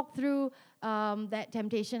you walk through that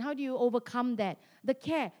temptation? How do you overcome that? The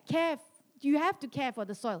care. You have to care for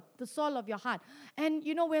the soil of your heart. And,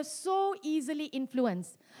 we're so easily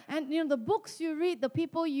influenced. And, the books you read, the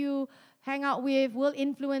people you hang out with will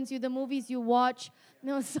influence you, the movies you watch.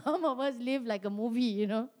 Some of us live like a movie,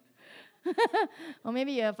 Or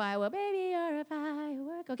maybe you're a firework. Baby, you're a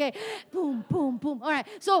firework. Okay. Boom, boom, boom. All right.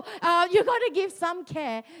 So you got to give some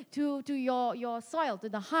care to your soil, to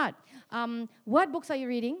the heart. What books are you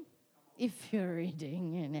reading? If you're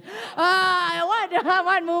reading.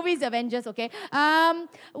 What movies? Avengers, okay. Who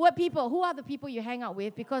are the people you hang out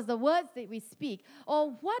with? Because the words that we speak,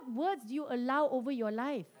 or what words do you allow over your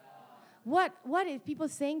life? What is people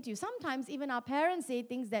saying to you? Sometimes even our parents say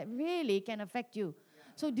things that really can affect you.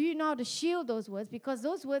 So do you know how to shield those words? Because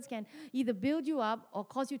those words can either build you up or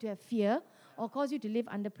cause you to have fear or cause you to live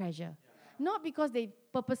under pressure. Not because they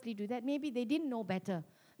purposely do that. Maybe they didn't know better.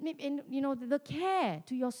 And, the care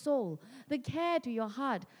to your soul, the care to your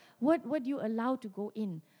heart, what do you allow to go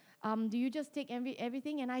in? Do you just take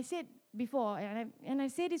everything? And I said before, and I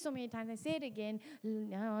say this so many times, I say it again,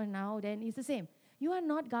 now, then it's the same. You are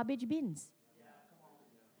not garbage bins.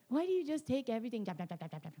 Why do you just take everything?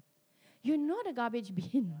 You're not a garbage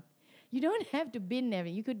bin. You don't have to bin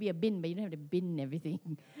everything. You could be a bin, but you don't have to bin everything.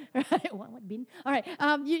 Right? What bin? All right.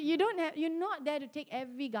 You're not there to take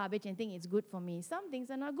every garbage and think it's good for me. Some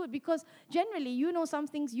things are not good because generally, some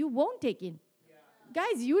things you won't take in.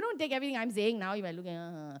 Guys, you don't take everything I'm saying now. You might look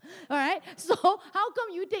at, all right? So how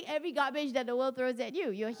come you take every garbage that the world throws at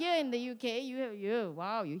you? You're here in the UK.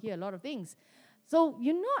 You hear a lot of things. So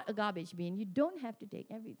you're not a garbage bin. You don't have to take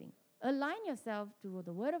everything. Align yourself to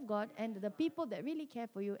the Word of God and the people that really care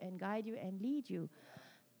for you and guide you and lead you.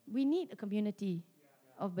 We need a community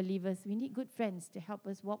of believers. We need good friends to help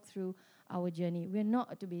us walk through our journey. We're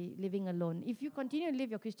not to be living alone. If you continue to live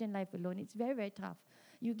your Christian life alone, it's very, very tough.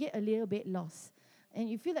 You get a little bit lost. And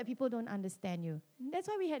you feel that people don't understand you. That's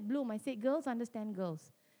why we had Bloom. I said, girls understand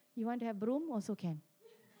girls. You want to have Broom? Also can.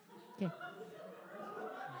 Okay.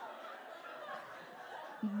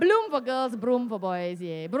 Bloom for girls, Broom for boys.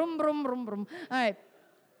 Yeah. Broom, broom, broom, broom. All right.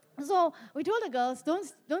 So we told the girls,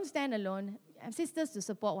 don't stand alone. Have sisters to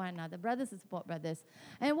support one another, brothers to support brothers.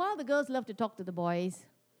 And while the girls love to talk to the boys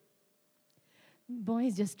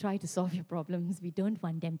just try to solve your problems. We don't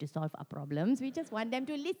want them to solve our problems. We just want them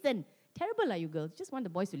to listen. Terrible are you girls? Just want the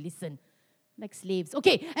boys to listen. Like slaves.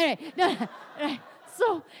 Okay, all right.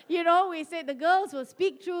 So, we said the girls will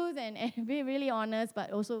speak truth and be really honest,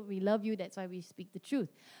 but also we love you, that's why we speak the truth.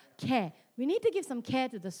 Care. We need to give some care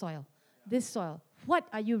to the soil. This soil. What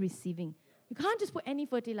are you receiving? You can't just put any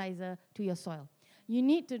fertilizer to your soil. You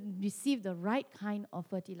need to receive the right kind of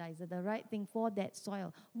fertilizer, the right thing for that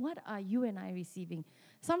soil. What are you and I receiving?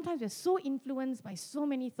 Sometimes we're so influenced by so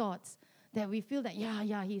many thoughts that we feel that,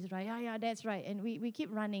 yeah, he's right, yeah, that's right. And we keep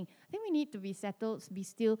running. I think we need to be settled, be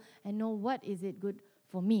still, and know what is it good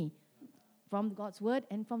for me from God's word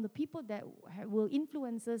and from the people that will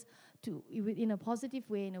influence us in a positive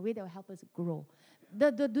way, in a way that will help us grow.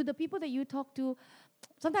 Do the people that you talk to,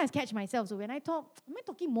 sometimes catch myself. So when I talk, am I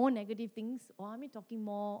talking more negative things or am I talking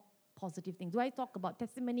more positive things? Do I talk about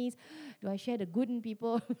testimonies? Do I share the good in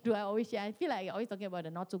people? Do I always share? I feel like I'm always talking about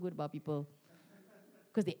the not so good about people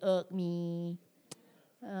because they irk me.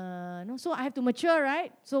 No, so I have to mature,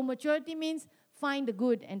 right? So maturity means find the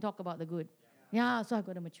good and talk about the good. Yeah, so I've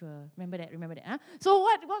got to mature. Remember that. Huh? So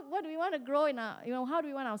what do we want to grow in our, how do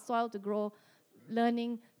we want our soil to grow?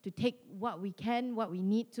 Learning to take what we can, what we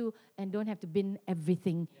need to, and don't have to bin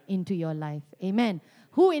everything into your life. Amen.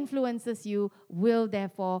 Who influences you will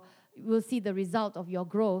see the result of your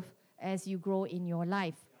growth as you grow in your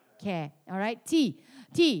life. Care. All right? T,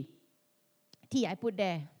 I put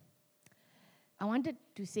there. I wanted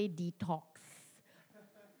to say detox.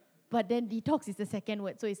 But then detox is the second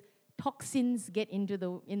word. So it's toxins get in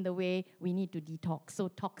the way, we need to detox. So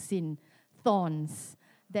toxin, thorns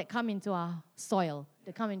that come into our soil,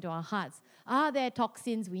 that come into our hearts. Are there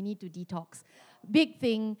toxins we need to detox? Big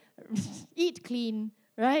thing, eat clean,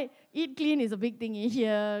 right? Eat clean is a big thing in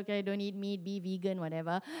here. Okay, don't eat meat, be vegan,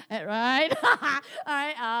 whatever. Right? All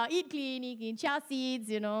right. Eat clean, chia seeds,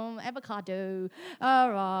 avocado.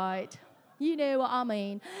 All right. You know what I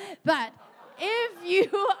mean. But if you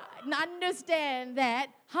understand that,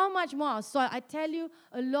 how much more our soil? I tell you,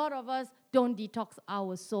 a lot of us don't detox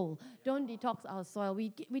our soul. Don't detox our soil.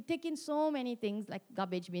 We take in so many things like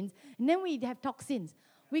garbage bins, and then we have toxins.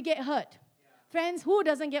 We get hurt. Friends, who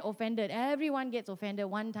doesn't get offended? Everyone gets offended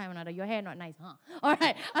one time or another. Your hair not nice, huh? All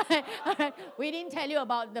right, all right, all right. We didn't tell you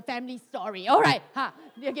about the family story. All right,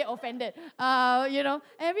 you get offended.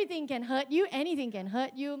 Everything can hurt you. Anything can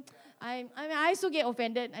hurt you. I also get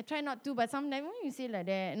offended. I try not to, but sometimes you say like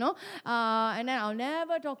that, and then I'll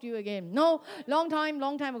never talk to you again. No, long time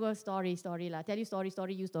ago, story lah. Tell you story,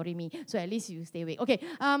 you story me. So at least you stay awake. Okay,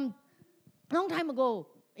 long time ago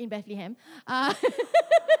in Bethlehem, what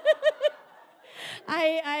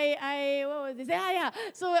was this? Yeah.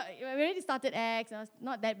 So we already started Acts. I was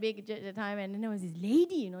not that big at the time, and then there was this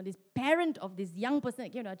lady, this parent of this young person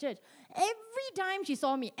that came to our church. Every time she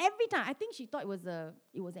saw me, I think she thought it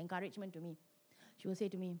was encouragement to me. She would say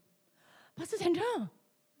to me, Pastor Sandra,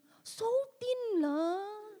 so thin lah.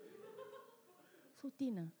 So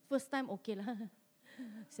thin lah. First time okay lah.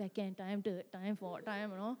 Second time, third time, fourth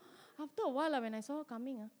time, After a while when I saw her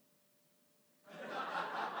coming,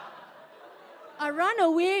 I run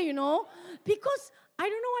away, because I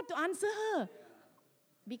don't know what to answer her.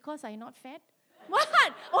 Because I'm not fat? What?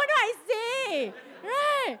 What do I say?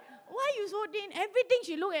 Right? Why you so thin? Everything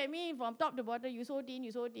she look at me from top to bottom, you so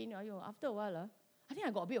thin. After a while, I think I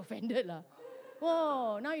got a bit offended.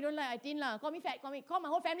 Whoa, now you don't like I thin lah. Call me fat, call my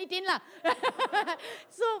whole family thin lah.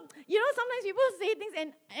 So, sometimes people say things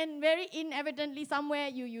and very inadvertently somewhere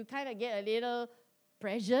you kind of get a little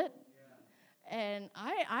pressured. And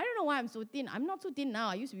I don't know why I'm so thin. I'm not so thin now.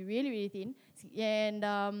 I used to be really, really thin.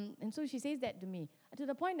 And so she says that to me. To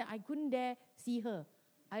the point that I couldn't dare see her.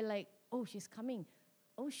 I she's coming.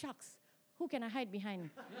 Oh, shucks. Who can I hide behind?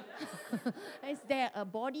 Is there a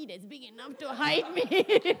body that's big enough to hide me?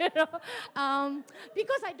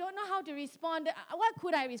 Because I don't know how to respond. What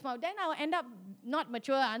could I respond? Then I'll end up not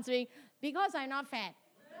mature answering, because I'm not fat.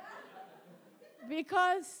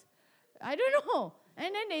 Because, I don't know.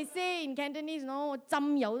 And then they say in Cantonese,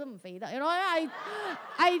 zam yao dem fei da.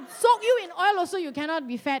 I soak you in oil also, you cannot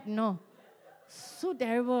be fat, So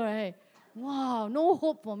terrible, right? Wow, no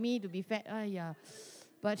hope for me to be fat. Yeah.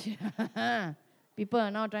 But people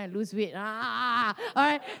are now trying to lose weight. All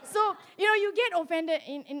right. So, you get offended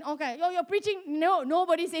okay. You're preaching. No,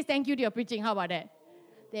 nobody says thank you to your preaching. How about that?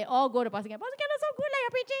 They all go to Pastor Ken. Pastor Ken, that's so good like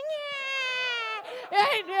you're preaching. Yeah.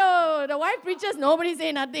 Right? The wife preaches, nobody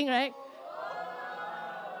say nothing, right?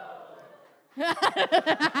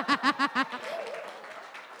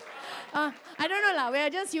 I don't know lah. We are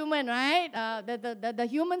just human, right? The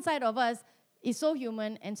human side of us is so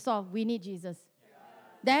human and soft. We need Jesus.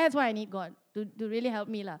 That's why I need God to really help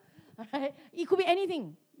me lah. Right? It could be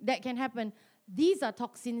anything that can happen. These are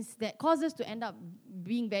toxins that cause us to end up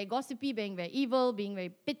being very gossipy, being very evil, being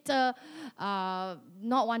very bitter,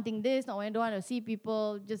 not wanting this, don't want to see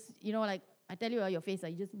people. Just like I tell you, your face,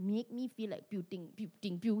 you just make me feel like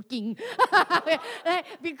puking. Right?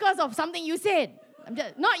 Because of something you said. I'm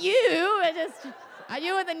just not you.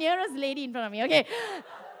 You were the nearest lady in front of me. Okay.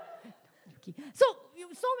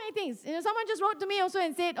 So many things. Someone just wrote to me also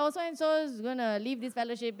and said, so and so is gonna leave this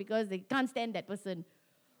fellowship because they can't stand that person.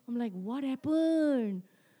 I'm like, what happened?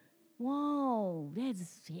 Wow,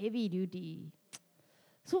 that's heavy duty.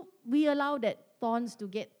 So we allow that thorns to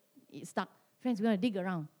get stuck. Friends, we're gonna dig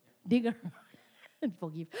around.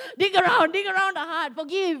 Forgive. Dig around the heart.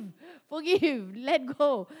 Forgive. Let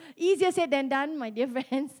go. Easier said than done, my dear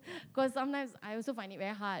friends. Because sometimes I also find it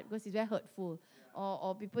very hard because it's very hurtful.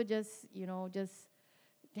 Or people just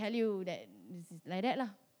tell you that this is like that lah.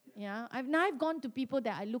 Yeah. I've gone to people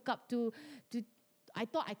that I look up to I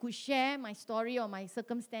thought I could share my story or my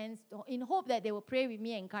circumstance in hope that they will pray with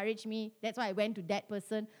me, encourage me. That's why I went to that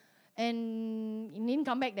person. And it didn't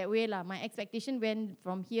come back that way lah. My expectation went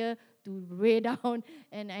from here to way down,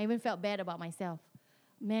 and I even felt bad about myself.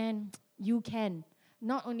 Man, you can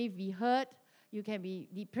not only be hurt, you can be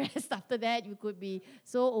depressed after that. You could be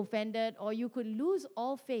so offended, or you could lose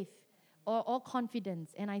all faith or all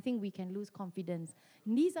confidence. And I think we can lose confidence.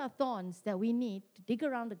 And these are thorns that we need to dig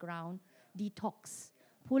around the ground, detox,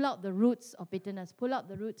 pull out the roots of bitterness, pull out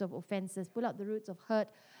the roots of offenses, pull out the roots of hurt,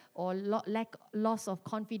 or loss of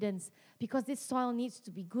confidence, because this soil needs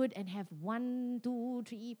to be good and have 1, 2,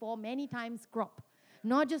 3, 4, many times crop.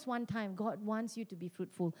 Not just one time. God wants you to be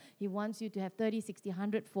fruitful. He wants you to have 30, 60,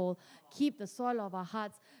 100-fold. Keep the soil of our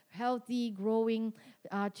hearts healthy, growing.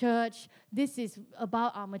 Church, this is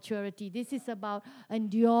about our maturity. This is about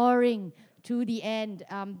enduring to the end.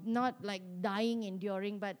 Not like dying,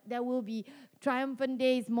 enduring, but there will be triumphant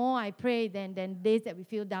days more, I pray, than days that we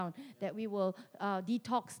feel down, that we will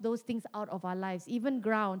detox those things out of our lives. Even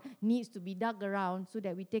ground needs to be dug around so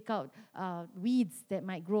that we take out weeds that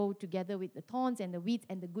might grow together with the thorns and the weeds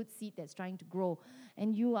and the good seed that's trying to grow.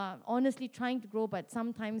 And you are honestly trying to grow, but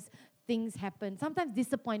sometimes things happen. Sometimes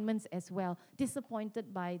disappointments as well.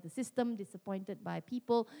 Disappointed by the system, disappointed by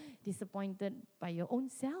people, disappointed by your own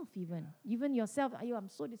self even. Even yourself, I'm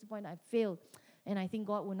so disappointed, I failed. And I think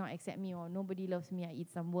God will not accept me, or nobody loves me, I eat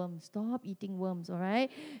some worms. Stop eating worms, all right?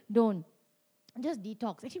 Don't. Just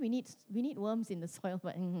detox. Actually, we need worms in the soil,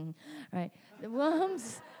 but right? The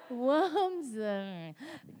worms.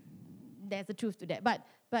 There's a truth to that. But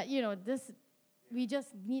this, we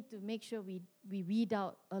just need to make sure we weed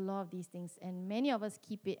out a lot of these things, and many of us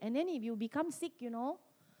keep it. And then if you become sick, some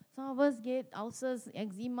of us get ulcers,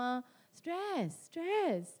 eczema, stress,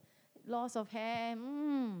 loss of hair.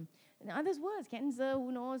 In others' words, cancer,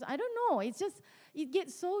 who knows? I don't know. It's just, it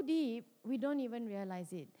gets so deep, we don't even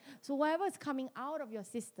realize it. So whatever is coming out of your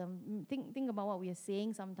system, think about what we are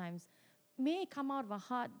saying sometimes, may come out of a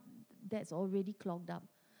heart that's already clogged up.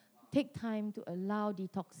 Take time to allow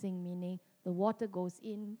detoxing, meaning the water goes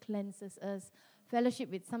in, cleanses us, fellowship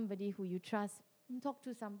with somebody who you trust, talk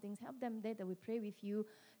to some things, help them there, that we pray with you,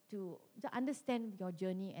 to understand your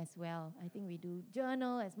journey as well. I think we do.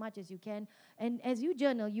 Journal as much as you can. And as you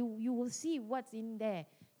journal, you will see what's in there,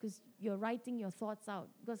 because you're writing your thoughts out.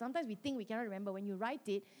 Because sometimes we think we cannot remember. When you write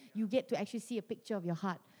it, you get to actually see a picture of your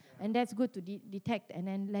heart. And that's good to detect and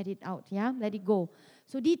then let it out, yeah? Let it go.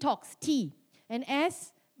 So detox, T. And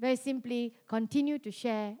S, very simply, continue to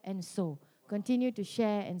share and sow. Continue to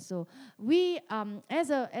share and sow. We,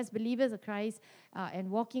 as believers of Christ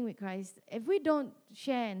and walking with Christ, if we don't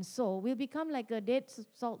share and sow, we'll become like a dead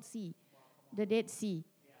salt sea. The Dead Sea.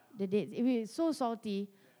 If it's so salty,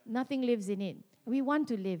 nothing lives in it. We want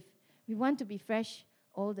to live. We want to be fresh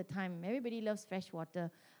all the time. Everybody loves fresh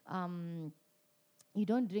water. You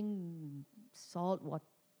don't drink salt water,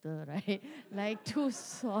 right? Like too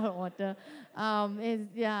salt water.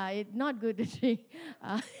 It's not good to drink.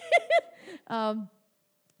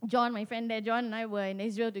 John, my friend there, John and I were in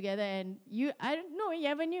Israel together, and I don't know, you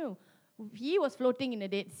ever knew. He was floating in the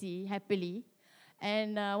Dead Sea happily,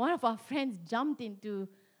 and one of our friends jumped into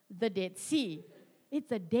the Dead Sea.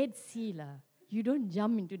 It's a Dead Sea, lah. You don't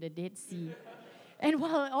jump into the Dead Sea. And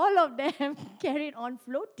while all of them carried on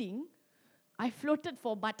floating, I floated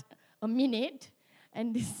for but a minute,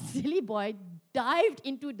 and this silly boy dived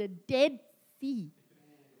into the Dead Sea.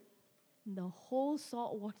 The whole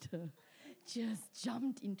salt water just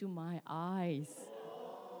jumped into my eyes.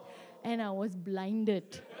 And I was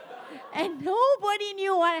blinded. And nobody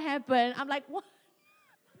knew what happened. I'm like, what?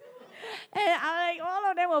 And all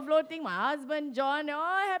of them were floating. My husband, John,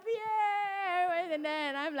 happy, yay. And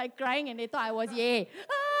then I'm like crying, and they thought I was yay.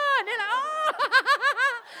 And they're like,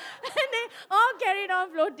 and they all carried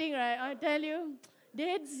on floating, right? I tell you,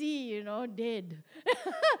 Dead Sea, dead.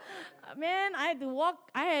 Man, I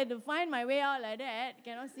had to find my way out like that.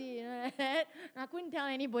 Cannot see, that. I couldn't tell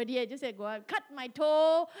anybody. I just said, go out, cut my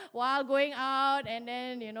toe while going out, and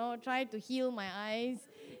then, try to heal my eyes.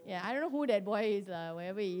 Yeah, I don't know who that boy is,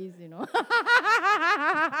 wherever he is,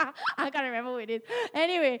 I can't remember who it is.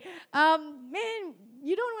 Anyway, man,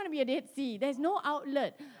 you don't want to be a Dead Sea. There's no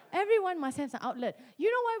outlet. Everyone must have some outlet.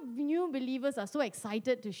 You know why new believers are so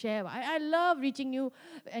excited to share? I love reaching new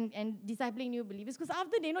and discipling new believers, because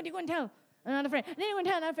after they know, they go and tell another friend. Then they go and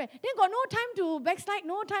tell another friend. They got no time to backslide,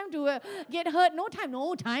 no time to get hurt, no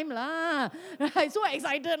time lah. Right? So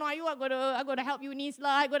excited. No, I got to help Eunice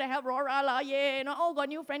lah. I got to help Rora lah. Yeah, got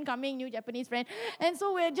new friend coming, new Japanese friend. And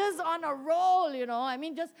so we're just on a roll, I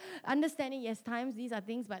mean, just understanding, yes, times, these are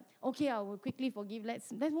things, but okay, I will quickly forgive.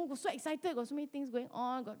 Let's move. We're so excited. Got so many things going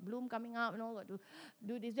on. Got bloom coming up. Got to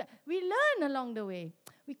do this. We learn along the way.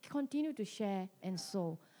 We continue to share and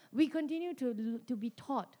sow. We continue to be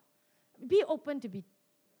taught. Be open to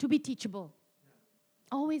be teachable.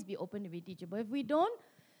 Always be open to be teachable. If we don't,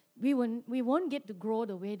 we won't get to grow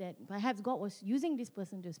the way that perhaps God was using this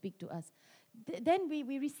person to speak to us. Then we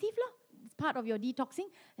receive, it's part of your detoxing,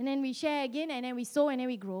 and then we share again, and then we sow, and then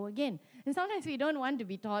we grow again. And sometimes we don't want to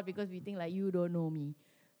be taught because we think like, you don't know me.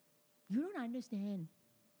 You don't understand.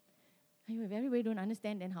 If everybody don't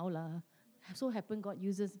understand, then how lah? so happen God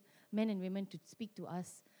uses men and women to speak to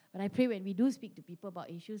us. But I pray when we do speak to people about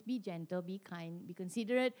issues, be gentle, be kind, be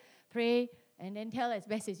considerate, pray, and then tell as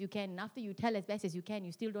best as you can. And after you tell as best as you can,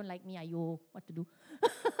 you still don't like me, ayo, what to do?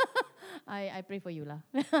 I pray for you lah.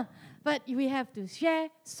 But we have to share,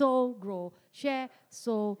 sow, grow. Share,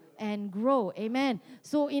 sow, and grow. Amen.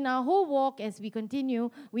 So in our whole walk, as we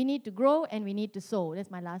continue, we need to grow and we need to sow.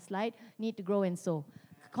 That's my last slide. Need to grow and sow.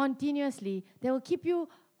 Continuously, they will keep you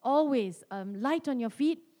always light on your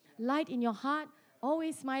feet, light in your heart,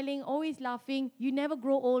 always smiling, always laughing. You never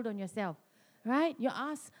grow old on yourself, right? You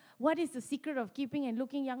ask, what is the secret of keeping and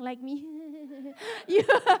looking young like me?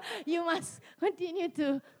 you must continue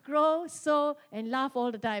to grow, sow, and laugh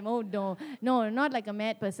all the time. Oh, no, not like a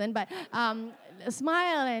mad person, but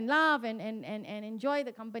smile and laugh and enjoy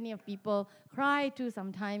the company of people. Cry too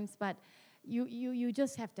sometimes, but you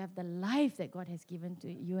just have to have the life that God has given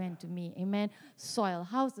to you and to me. Amen. Soil.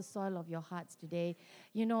 How's the soil of your hearts today?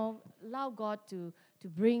 Allow God to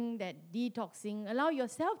bring that detoxing. Allow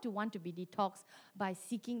yourself to want to be detoxed by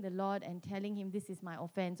seeking the Lord and telling Him, this is my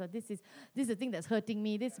offense, or this is the thing that's hurting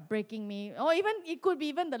me, this is breaking me. Or even, it could be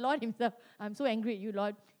even the Lord Himself. I'm so angry at you,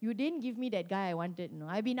 Lord. You didn't give me that guy I wanted.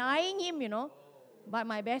 I've been eyeing him, but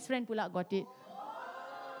my best friend Pula got it.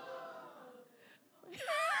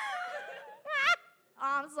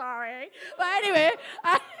 I'm sorry. But anyway,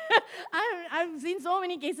 I've seen so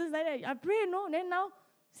many cases like that. I pray, then now,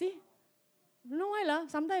 see, you know why lah?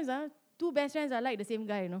 Sometimes two best friends are like the same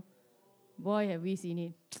guy, Boy, have we seen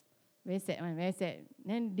it. Very sad, man, very sad.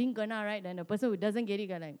 Then didn't kena, right? Then the person who doesn't get it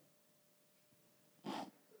got like,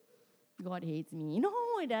 God hates me. No,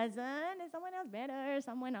 it doesn't. There's someone else better,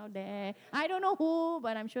 someone out there. I don't know who,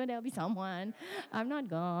 but I'm sure there'll be someone. I'm not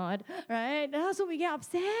God, right? So we get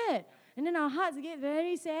upset. And then our hearts get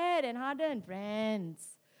very sad and hardened, friends.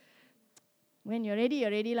 When you're ready,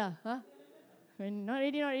 you're ready lah. Huh? When not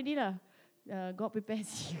ready lah. God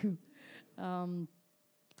prepares you.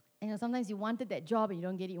 Sometimes you wanted that job and you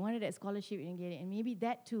don't get it. You wanted that scholarship and you don't get it. And maybe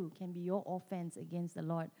that too can be your offense against the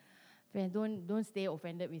Lord. Friends, don't stay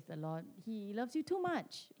offended with the Lord. He loves you too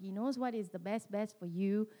much. He knows what is the best for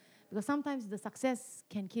you. Because sometimes the success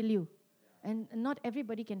can kill you. And not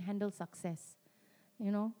everybody can handle success.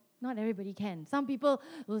 Not everybody can. Some people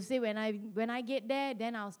will say, when I get there,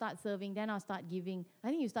 then I'll start serving, then I'll start giving. I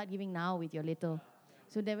think you start giving now with your little.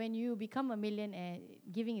 So that when you become a millionaire,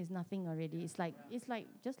 giving is nothing already. It's like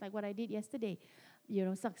just like what I did yesterday.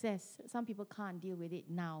 Success. Some people can't deal with it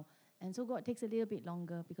now. And so God takes a little bit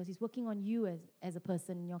longer because He's working on you as a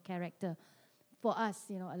person, your character. For us,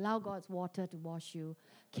 allow God's water to wash you.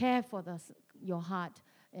 Care for your heart.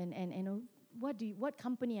 And what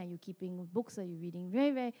company are you keeping? What books are you reading?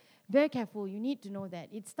 Very, very, very careful. You need to know that.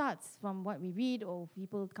 It starts from what we read or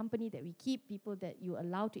company that we keep, people that you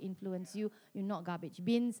allow to influence you. You're not garbage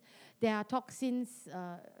bins. There are toxins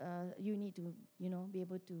you need to, be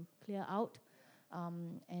able to clear out.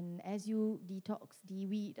 And as you detox,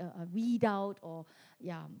 weed out or,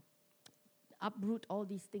 uproot all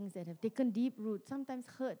these things that have taken deep root, sometimes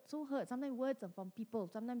hurt. Sometimes words are from people.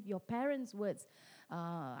 Sometimes your parents' words.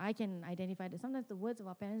 I can identify that. Sometimes the words of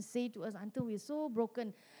our parents say to us until we're so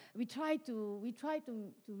broken. We try to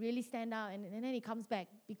really stand out, and then it comes back.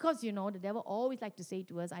 Because, the devil always like to say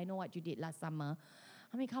to us, I know what you did last summer.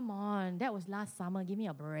 I mean, come on, that was last summer. Give me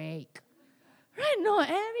a break. Right? No,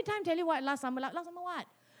 every time tell you what last summer what?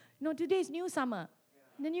 No, today's new summer.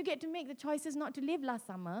 Then you get to make the choices not to live last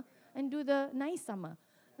summer and do the nice summer,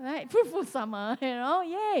 right? Fruitful summer,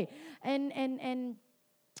 yay! And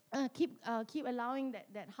keep allowing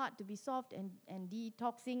that heart to be soft and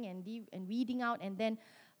detoxing and weeding out, and then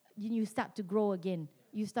you start to grow again.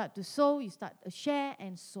 You start to sow, you start to share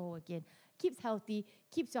and sow again. Keeps healthy,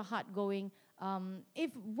 keeps your heart going.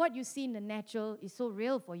 If what you see in the natural is so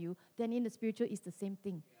real for you, then in the spiritual it's the same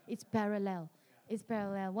thing. It's parallel. It's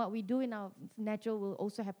parallel. What we do in our natural will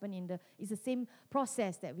also happen it's the same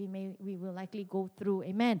process that we will likely go through.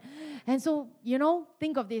 Amen. And so,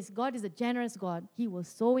 think of this. God is a generous God. He will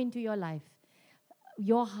sow into your life.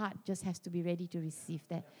 Your heart just has to be ready to receive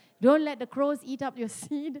that. Don't let the crows eat up your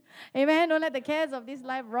seed. Amen. Don't let the cares of this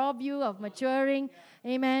life rob you of maturing.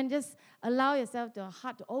 Amen. Just allow yourself, your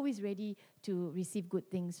heart to always ready to receive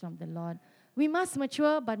good things from the Lord. We must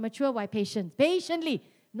mature, but mature by patience. Patiently.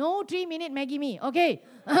 No 3-minute Maggie mee. Okay.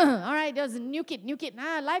 All right, there's a new kid.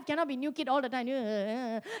 Life cannot be new kid all the time.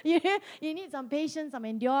 You need some patience, some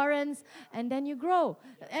endurance, and then you grow.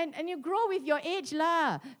 And you grow with your age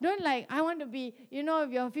lah. Don't like, I want to be,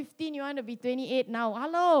 if you're 15, you want to be 28 now.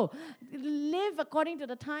 Hello. Live according to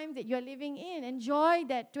the time that you're living in. Enjoy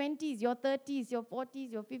that 20s, your 30s, your 40s,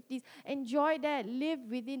 your 50s. Enjoy that. Live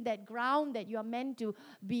within that ground that you are meant to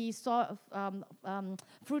be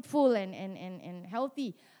fruitful and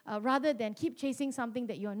healthy. Rather than keep chasing something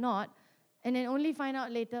that you're not, and then only find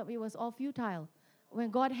out later it was all futile.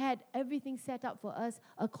 When God had everything set up for us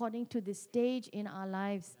according to the stage in our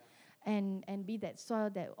lives, and be that soil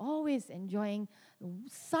that always enjoying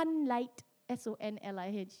sunlight,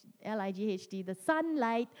 SONLIGHT, the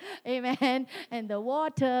sunlight, amen, and the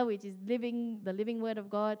water, which is the living word of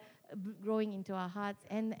God, growing into our hearts,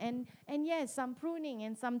 and yes, some pruning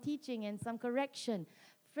and some teaching and some correction.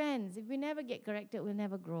 Friends, if we never get corrected, we'll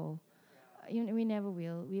never grow. We never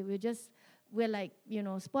will. We're like,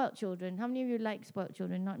 spoiled children. How many of you like spoiled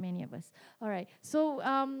children? Not many of us. All right. So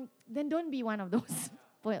then don't be one of those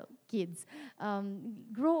spoiled kids.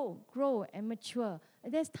 Grow and mature.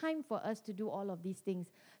 There's time for us to do all of these things.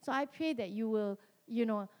 So I pray that you will,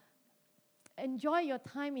 enjoy your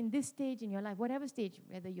time in this stage in your life, whatever stage,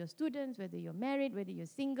 whether you're students, whether you're married, whether you're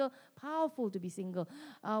single, powerful to be single,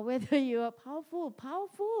 whether you're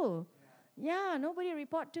powerful. Yeah, nobody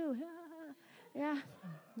report to.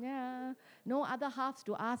 Yeah. No other halves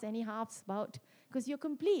to ask any halves about, because you're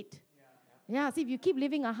complete. Yeah, see, if you keep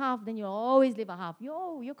living a half, then you'll always live a half.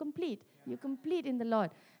 You're complete. You're complete in the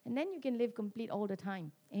Lord. And then you can live complete all the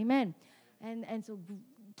time. Amen. And so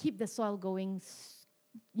keep the soil going,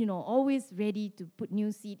 always ready to put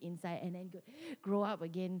new seed inside and then grow up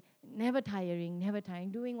again, never tiring,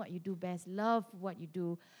 doing what you do best, love what you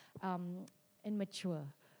do, and mature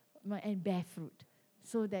and bear fruit.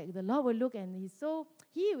 So that the Lord will look and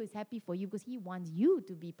He is happy for you because He wants you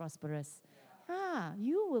to be prosperous.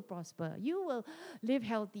 You will prosper. You will live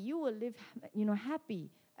healthy. You will live, happy.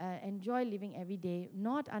 Enjoy living every day,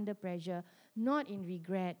 not under pressure, not in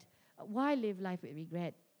regret. Why live life with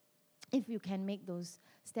regret? If you can make those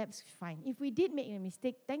steps, fine. If we did make a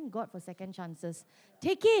mistake, thank God for second chances.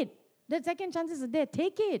 Take it. The second chances are there.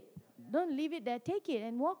 Take it. Don't leave it there. Take it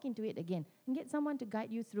and walk into it again. And get someone to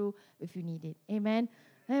guide you through if you need it. Amen.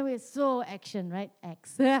 And we're so action, right?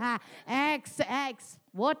 X.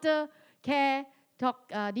 Water, care,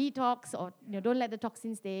 detox, or don't let the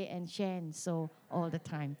toxins stay, and share and sow all the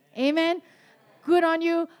time. Amen. Good on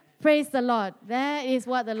you. Praise the Lord. That is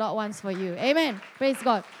what the Lord wants for you. Amen. Praise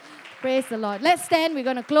God. Praise the Lord. Let's stand. We're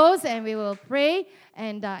going to close and we will pray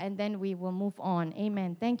and then we will move on.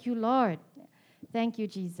 Amen. Thank you, Lord. Thank you,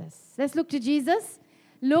 Jesus. Let's look to Jesus.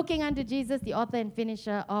 Looking unto Jesus, the author and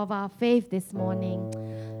finisher of our faith this morning.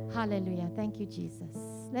 Hallelujah. Thank you, Jesus.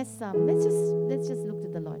 Let's just look to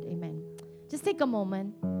the Lord. Amen. Just take a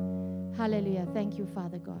moment. Hallelujah. Thank you,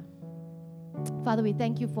 Father God. Father, we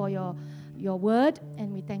thank you for your word,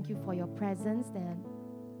 and we thank you for your presence. There are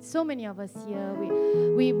so many of us here.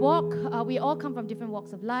 We all come from different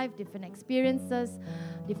walks of life, different experiences,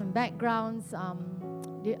 different backgrounds.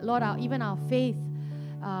 Lord, even our faith,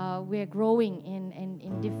 we're growing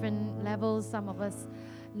in different levels. Some of us,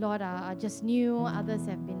 Lord, are just new. Others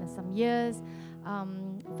have been some years.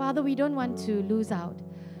 Father, we don't want to lose out.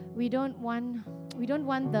 We don't want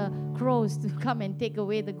the crows to come and take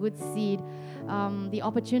away the good seed, the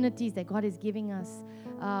opportunities that God is giving us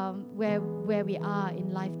where we are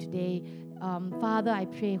in life today. Father, I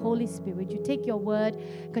pray, Holy Spirit, you take your word,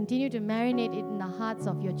 continue to marinate it in the hearts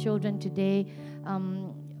of your children today.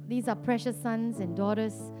 These are precious sons and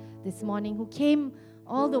daughters this morning who came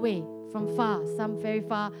all the way from far, some very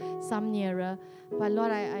far, some nearer. But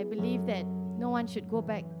Lord, I believe that no one should go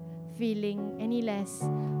back feeling any less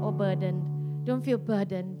or burdened. Don't feel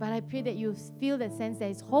burdened, but I pray that you feel that sense there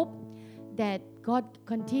is hope, that God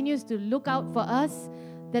continues to look out for us,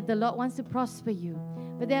 that the Lord wants to prosper you.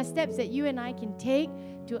 But there are steps that you and I can take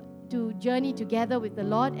to journey together with the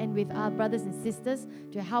Lord and with our brothers and sisters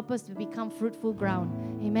to help us to become fruitful ground.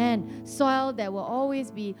 Amen. Soil that will always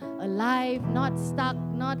be alive, not stuck,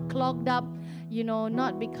 not clogged up,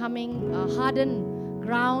 not becoming hardened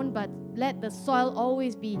ground, but let the soil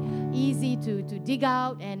always be easy to dig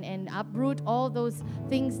out and uproot all those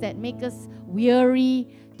things that make us weary,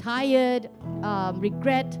 tired,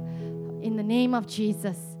 regret, in the name of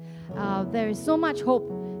Jesus. There is so much hope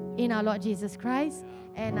in our Lord Jesus Christ,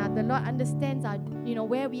 and the Lord understands our,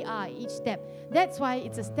 where we are each step. That's why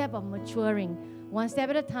it's a step of maturing, one step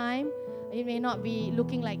at a time. It may not be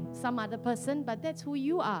looking like some other person, but that's who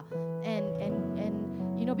you are,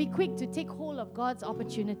 and be quick to take hold of God's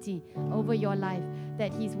opportunity over your life,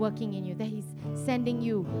 that He's working in you, that He's sending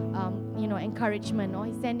you, encouragement, or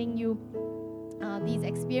He's sending you these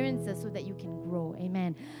experiences so that you can grow.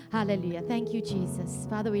 Amen. Hallelujah. Thank you, Jesus.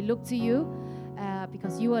 Father, we look to you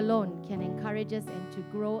because you alone can encourage us and to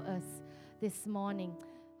grow us this morning.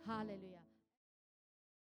 Hallelujah.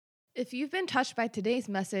 If you've been touched by today's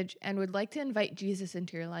message and would like to invite Jesus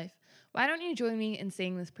into your life, why don't you join me in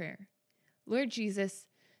saying this prayer? Lord Jesus,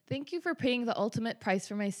 thank you for paying the ultimate price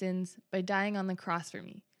for my sins by dying on the cross for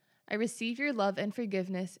me. I receive your love and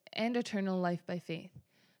forgiveness and eternal life by faith.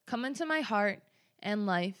 Come into my heart and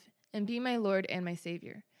life and be my Lord and my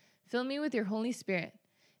Savior. Fill me with your Holy Spirit.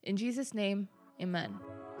 In Jesus' name, amen.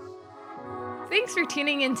 Thanks for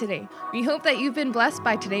tuning in today. We hope that you've been blessed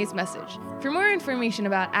by today's message. For more information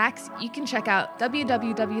about Acts, you can check out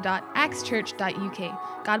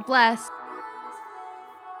www.actschurch.uk. God bless.